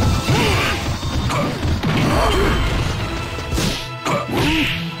 Fight!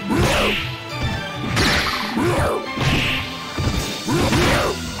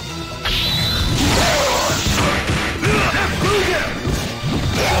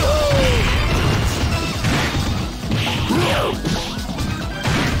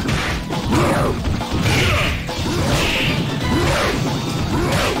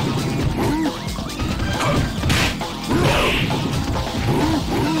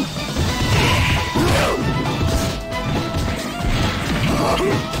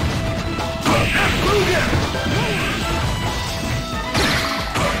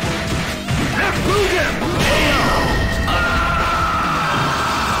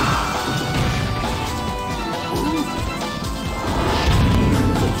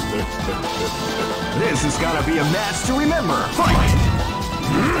 This is gonna be a match to remember. Fight!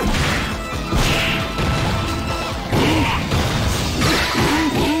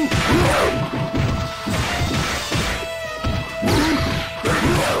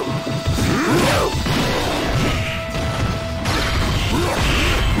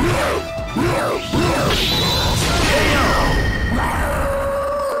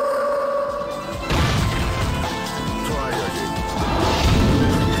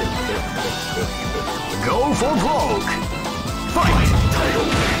 Go for broke! Fight!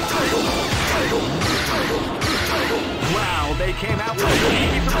 Wow, they came out with a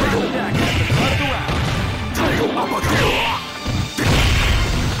deep surprise attack at the start of the round.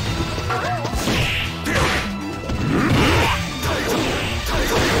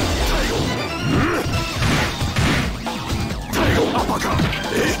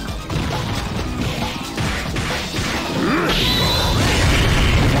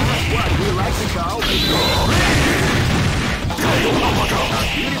 What we like to call a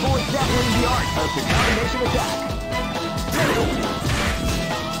beautiful example in the art of the combination attack.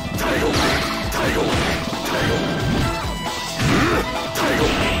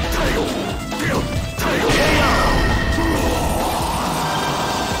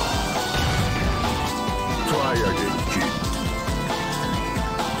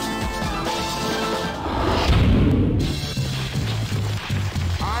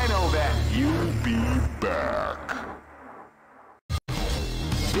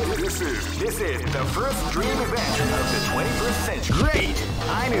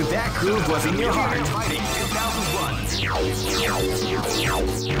 that groove was in your heart. Fighting 2001.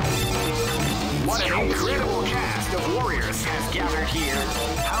 What an incredible cast of warriors has gathered here.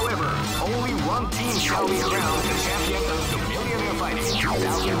 However, only one team shall be crowned the champion of the Millionaire Fighting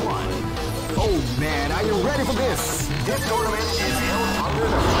 2001. Oh man, are you ready for this? This tournament is held under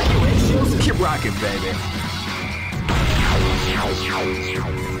the regulations. Keep rocking, baby.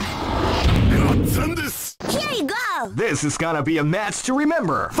 Here you go! This is gonna be a match to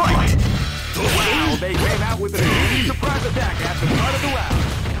remember. Fight! Wow, they came out with a unique surprise attack at the start of the round.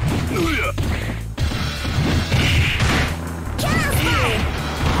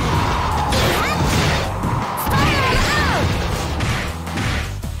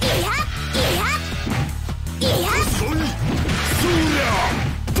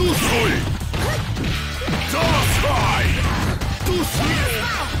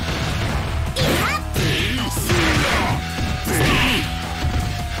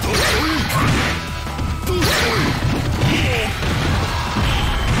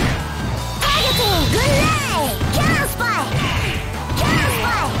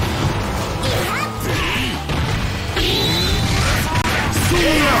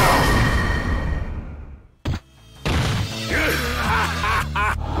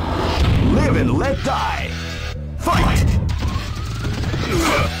 Live and let die. Fight!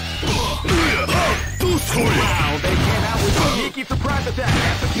 Wow, they came out with a sneaky surprise attack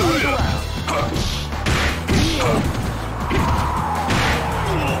at the start of the round.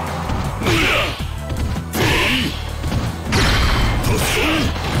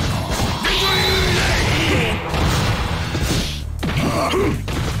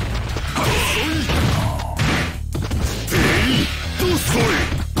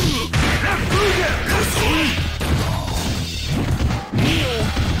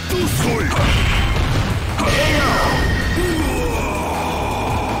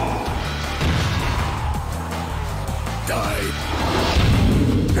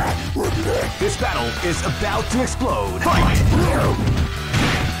 This battle is about to explode. Fight!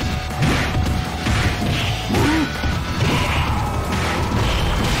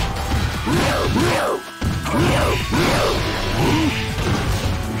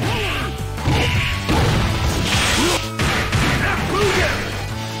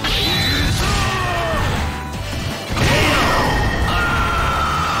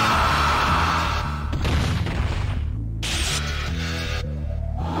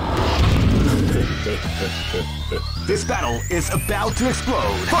 This battle is about to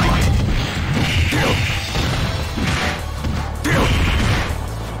explode. Fight!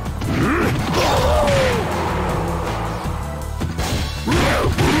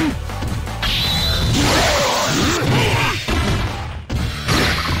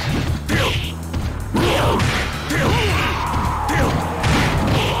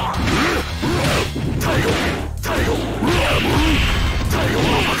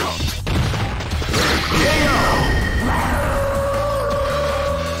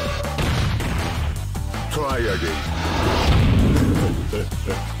 Try again.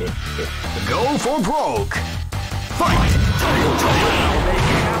 Go for broke. Fight! They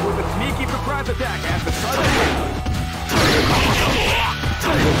came out with a sneaky surprise attack at the start of the round.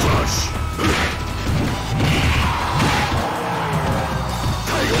 Tiger Crush.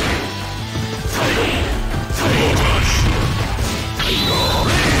 Tiger Crush.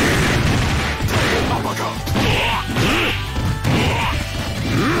 Tiger Uppercut.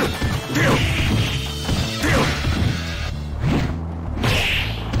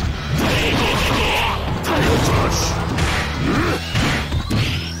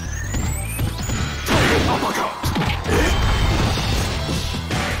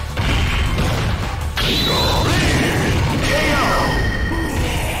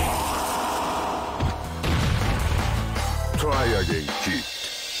 Try again, kid.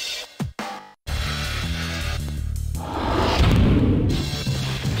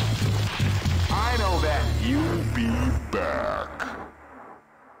 I know that. You'll be back.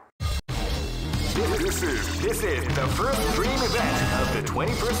 This is the first dream event of the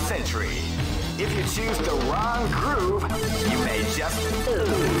 21st century. If you choose the wrong groove, you may just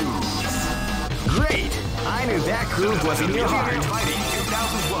lose. Great! I knew that groove was in your heart. Fighting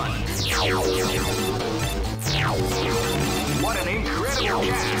 2001. What an incredible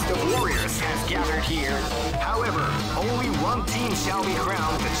cast of warriors has gathered here. However, only one team shall be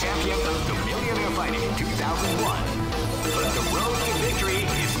crowned the champion of the Millionaire Fighting 2001. But the road to victory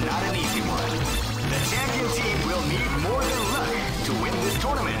is not an easy one. The champion team will need more than luck to win this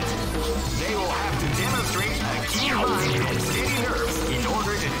tournament. They will have to demonstrate a keen mind and steady nerves in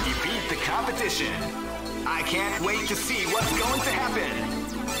order to defeat the competition. I can't wait to see what's going to happen.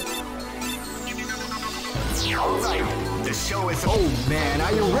 Alright, the show is... Oh man,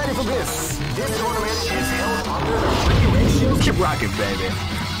 are you ready for this? This tournament is held under the free ratios. Keep rocking, baby.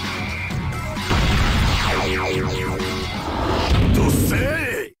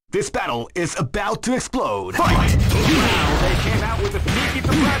 This battle is about to explode. Fight! Wow, they came out with a sneaky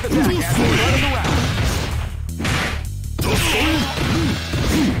surprise attack at the start of the round.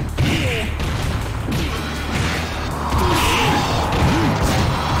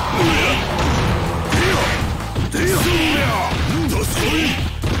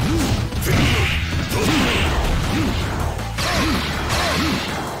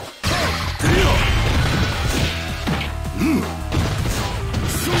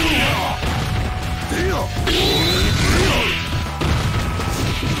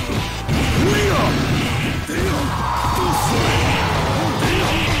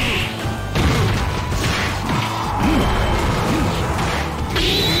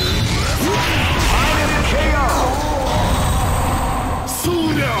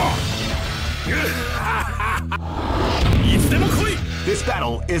 This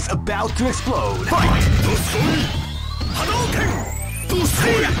battle is about to explode. Fight!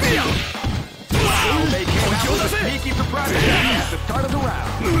 Wow, they came out with a sneaky surprise attack at the start of the round.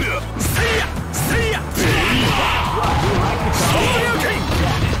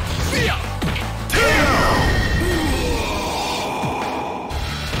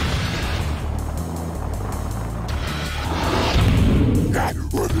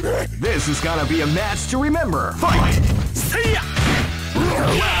 This is gonna be a match to remember. Fight!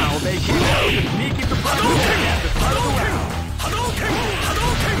 Wow, they came out with a sneaky surprise attack at the start of the round.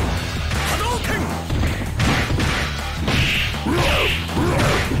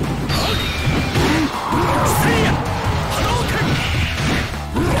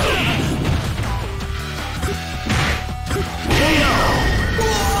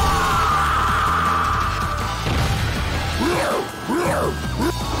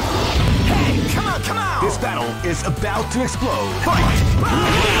 This battle is about to explode. Fight!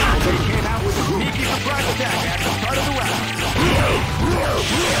 Wow, they came out with a sneaky surprise attack at the start of the round.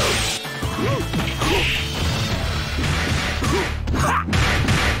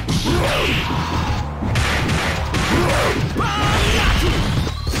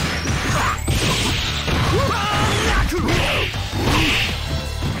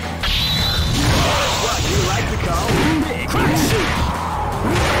 What do you like to call big crash?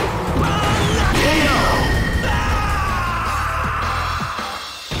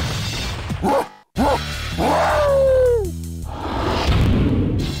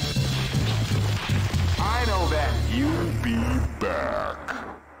 I know that you'll be back.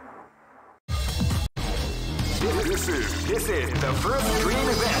 This is the first dream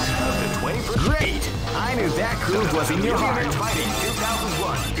event of the 21st. Great! I knew that groove was in your heart. Fighting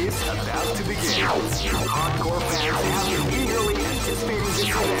 2001 is about to begin. Hardcore fans have been eagerly anticipating this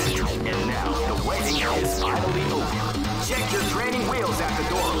event, and now the waiting is finally over. Check your training wheels at the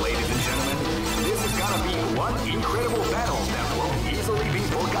door, ladies and gentlemen. This is gonna be one incredible battle that won't easily be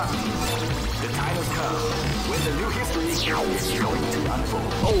forgotten. The time has come when the new history is going to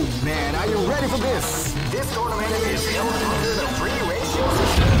unfold. Oh man, are you ready for this? This tournament is held under the free ratio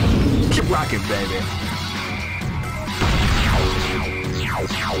system. Keep rocking, baby.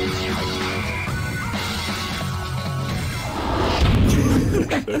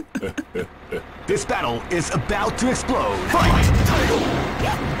 This battle is about to explode. Fight!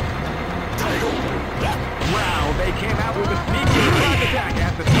 Wow, they came out with a sneaky surprise attack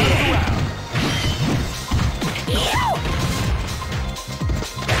at the start of the round.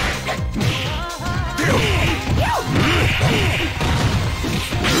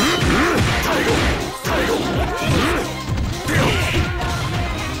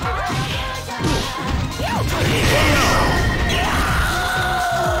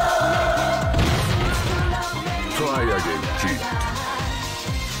 Try again, cheat.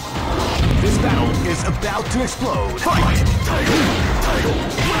 This battle is about to explode. Fight!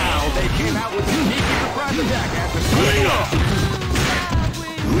 Wow, they came out with a sneaky surprise attack at the start of the round.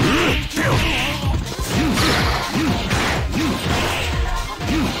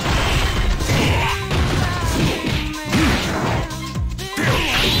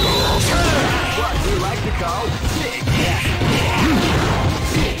 What we like to call big cat.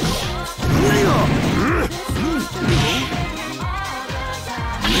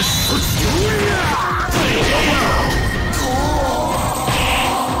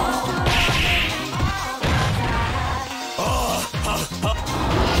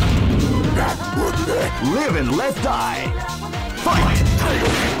 Live and let die. Fight!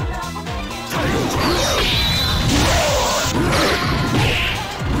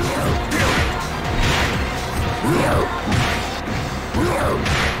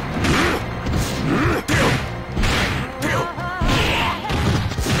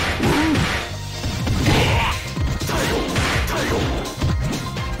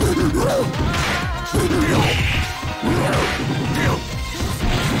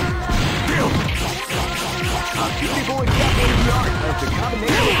 Beautiful example of the art of the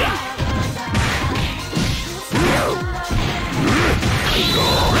combination attack.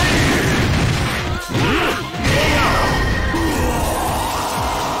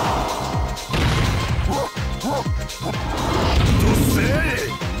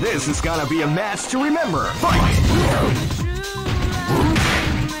 This is gonna be a match to remember. Fight!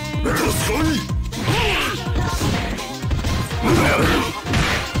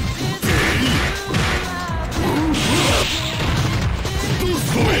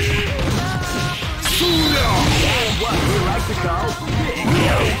 What we like to call big.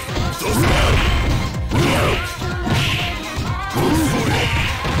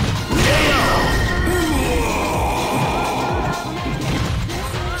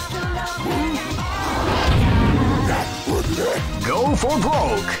 Go for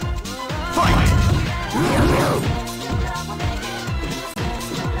broke. Fight!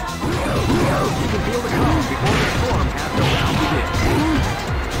 You can feel the calm before the storm as the round begins.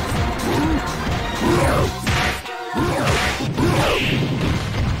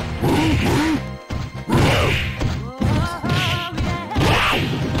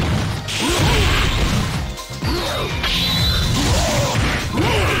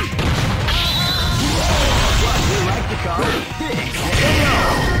 What we like to call big.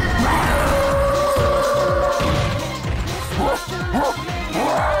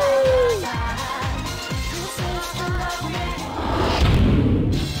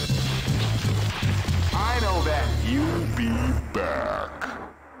 I know that you'll be back.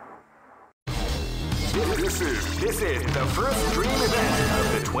 This is the first dream event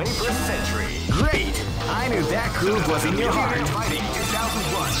of the 21st century. Great! I knew that groove was in your heart. Fighting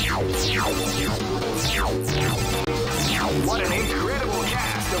 2001. What an incredible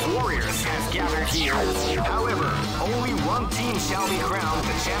cast of warriors has gathered here. However, only one team shall be crowned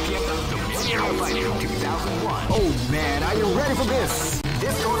the champion of the Millionaire Fighting 2001. Oh man, are you ready for this?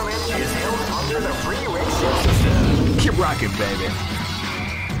 This tournament is held under the free ratio system. Keep rocking, baby.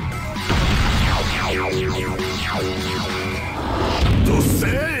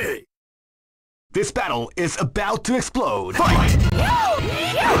 This battle is about to explode. Fight!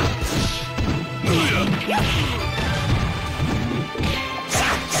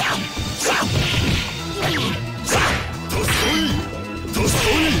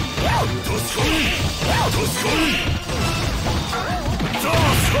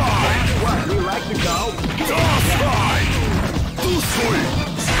 That's what we like to call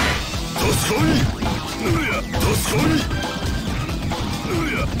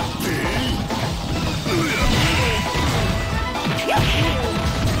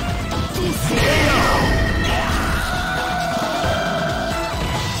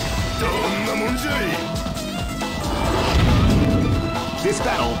This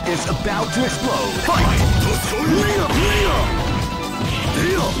battle is about to explode. Fight!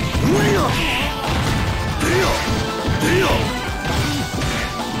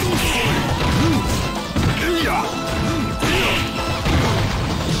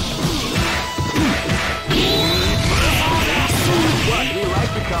 What we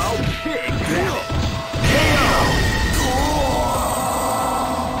like to call big battle.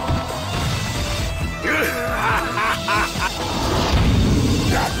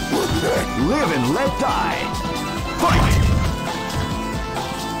 Live and let die. Fight!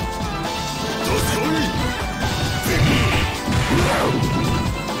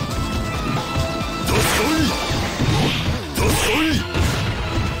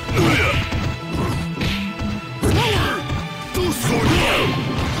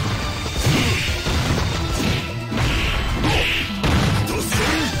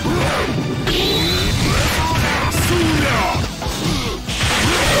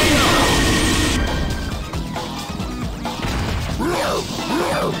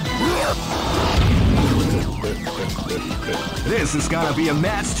 This is gonna be a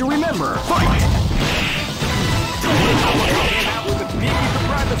match to remember. Fight! Came out with a sneaky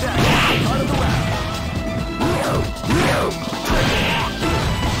surprise attack at the start of the round.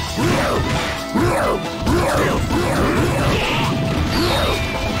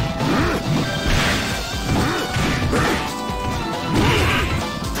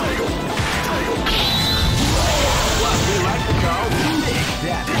 What we like to call big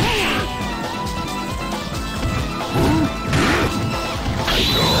damage.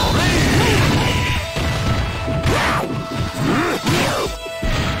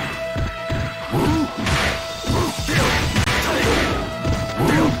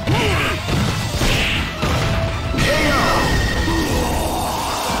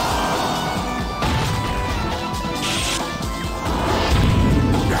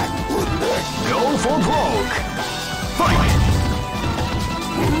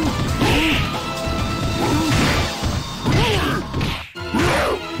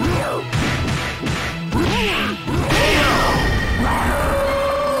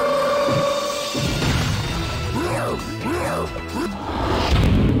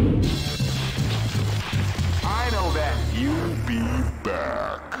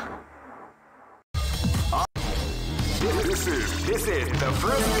 This is the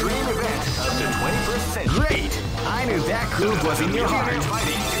first dream event of the 21st century. Great! I knew that groove was in your heart.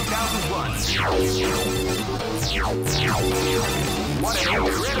 Fighting 2001. What an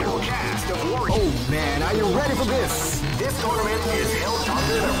incredible cast of warriors. Oh man, are you ready for this? This tournament is held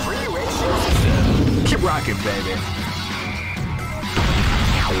under the free ratio system. Keep rocking, baby.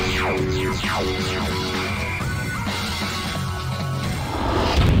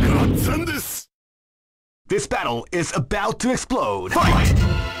 This battle is about to explode. Fight!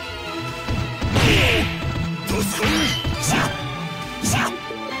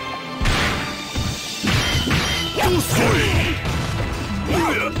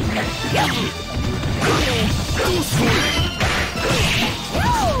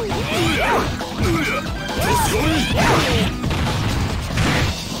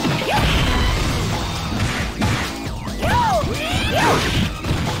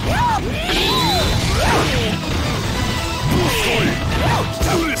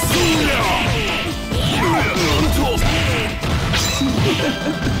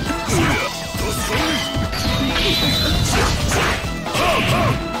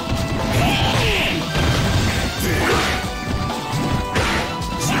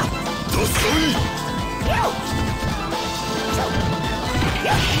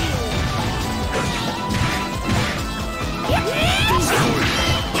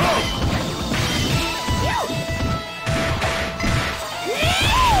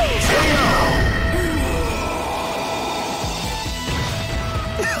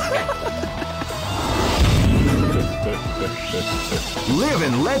 Live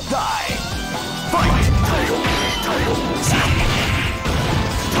and let die. Fight!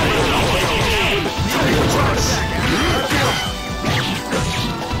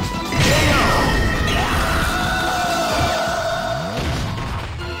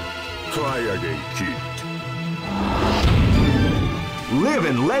 Try again, kid. Live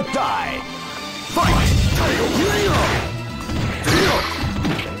and let die. Fight!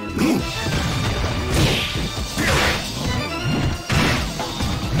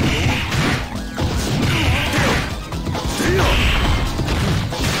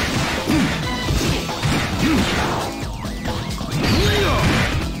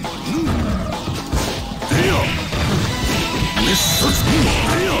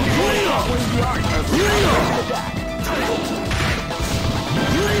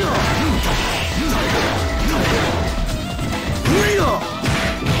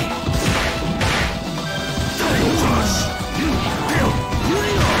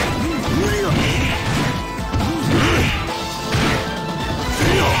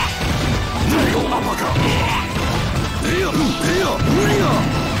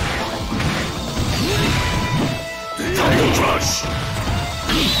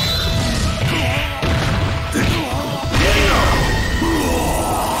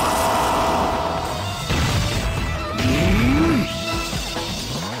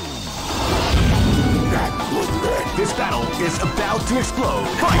 This battle is about to explode.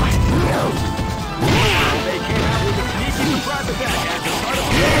 Fight! They came out with a sneaky surprise attack at the start of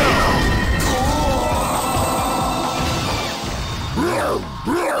the game.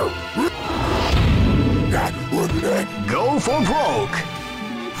 Go for broke.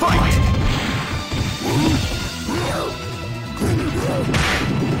 Fight!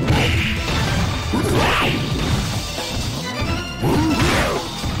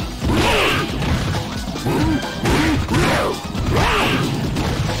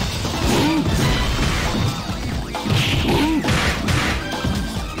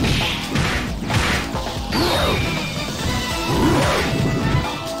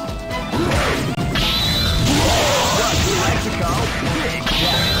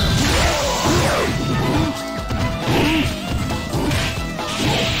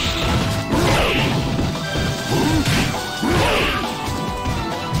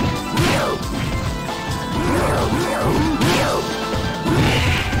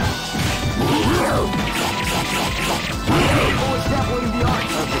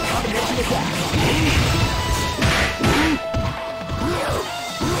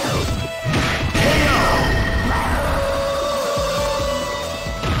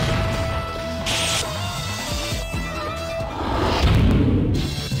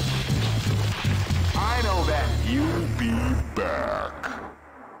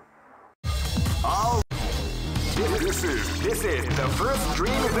 This is the first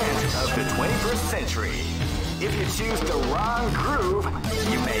dream event of the 21st century. If you choose the wrong groove,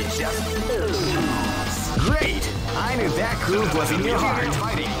 you may just lose. Great! I knew that groove was in your heart.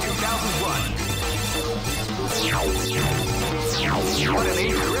 Fighting 2001. What an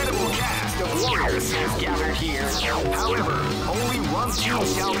incredible cast of warriors has gathered here. However, only one team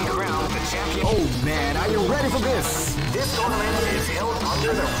shall be crowned the champion. Oh man, are you ready for this? This tournament is held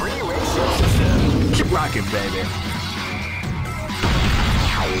under the free ratio system. Keep rocking, baby.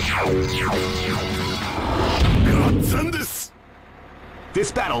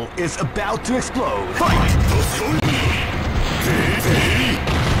 This battle is about to explode. Fight!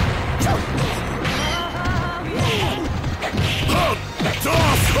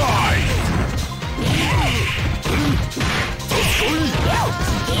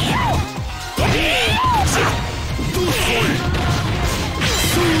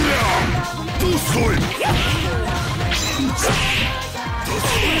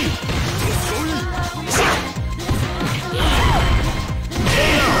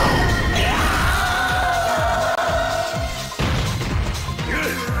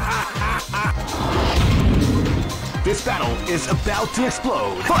 This battle is about to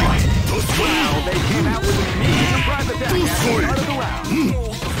explode. Fight! Wow, they came out with an immediate surprise attack at the start of the round.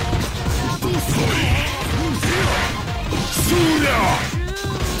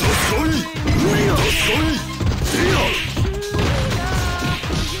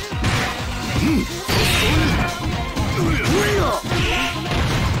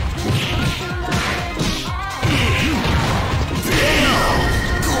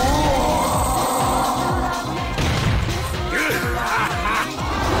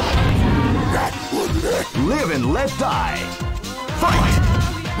 Live and let die. Fight!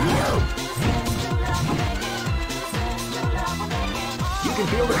 You can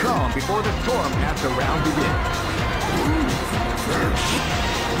feel the calm before the storm as the round begins.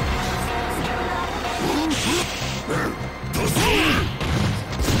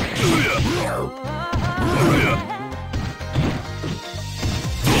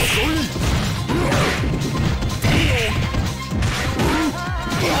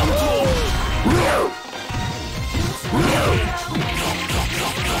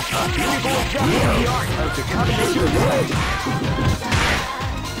 Beautiful example of the art of the combination of blades.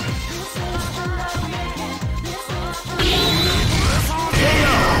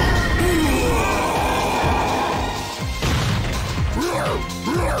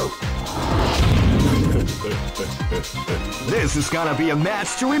 This is gonna be a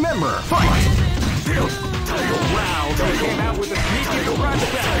match to remember. Fight! Wow, they came out with a sneaky surprise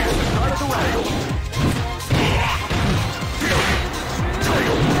attack at the start of the round.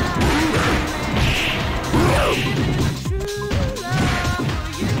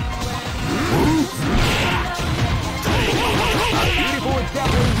 A beautiful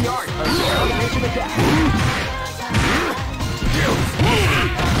example of the art of the combination attack.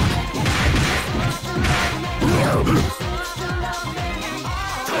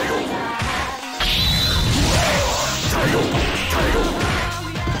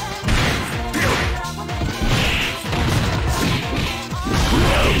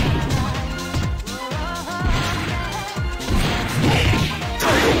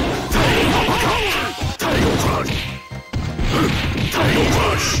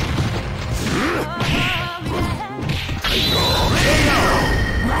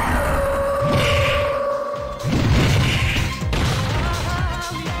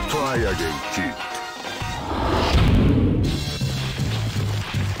 Try again, kid.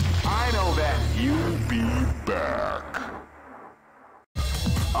 I know that. You'll be back.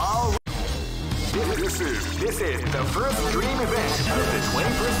 All This is the first dream event of the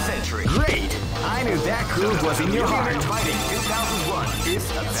 21st century. Great! I knew that groove was in your heart. Fighting 2001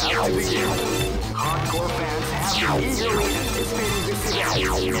 is about to begin. Hardcore fans have been eagerly anticipating this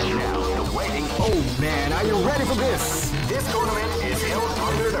event, and now the waiting. Oh man, are you ready for this? This tournament is held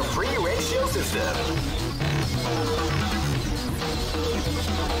under the free ratio system.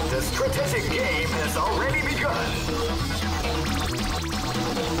 The strategic game has already begun.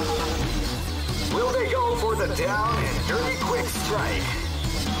 Will they go for the down and dirty quick strike?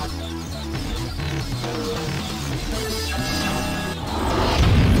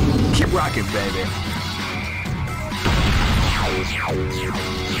 Keep rocking, baby.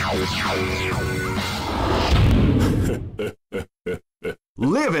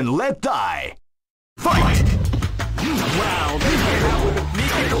 Live and let die. Fight! Wow, they came out with a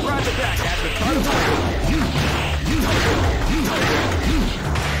sneaky surprise attack at the start of the round.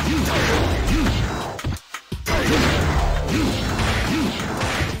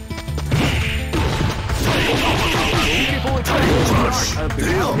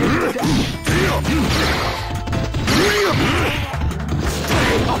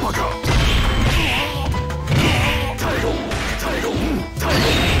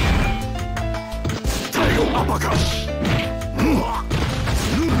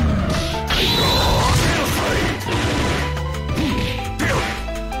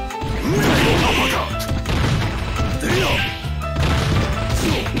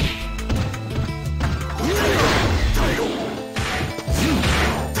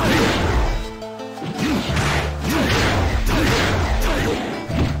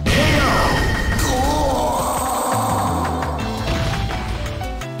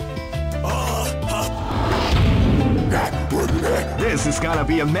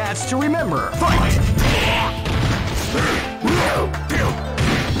 be a match to remember. Fight!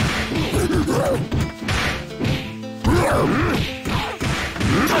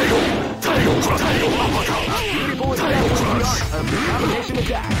 Beautiful establishing the art of the combination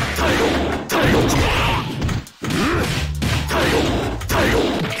attack.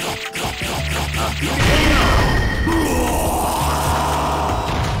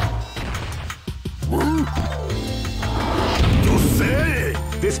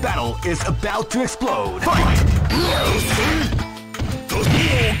 This battle is about to explode. Fight!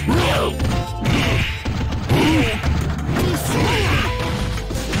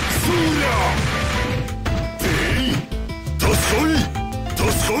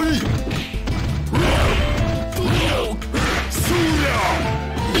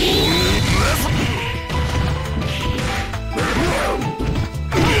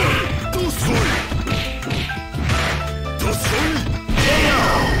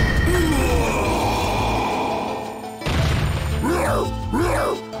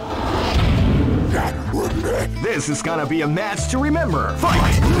 This is gonna be a match to remember.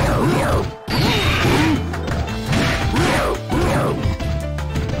 Fight!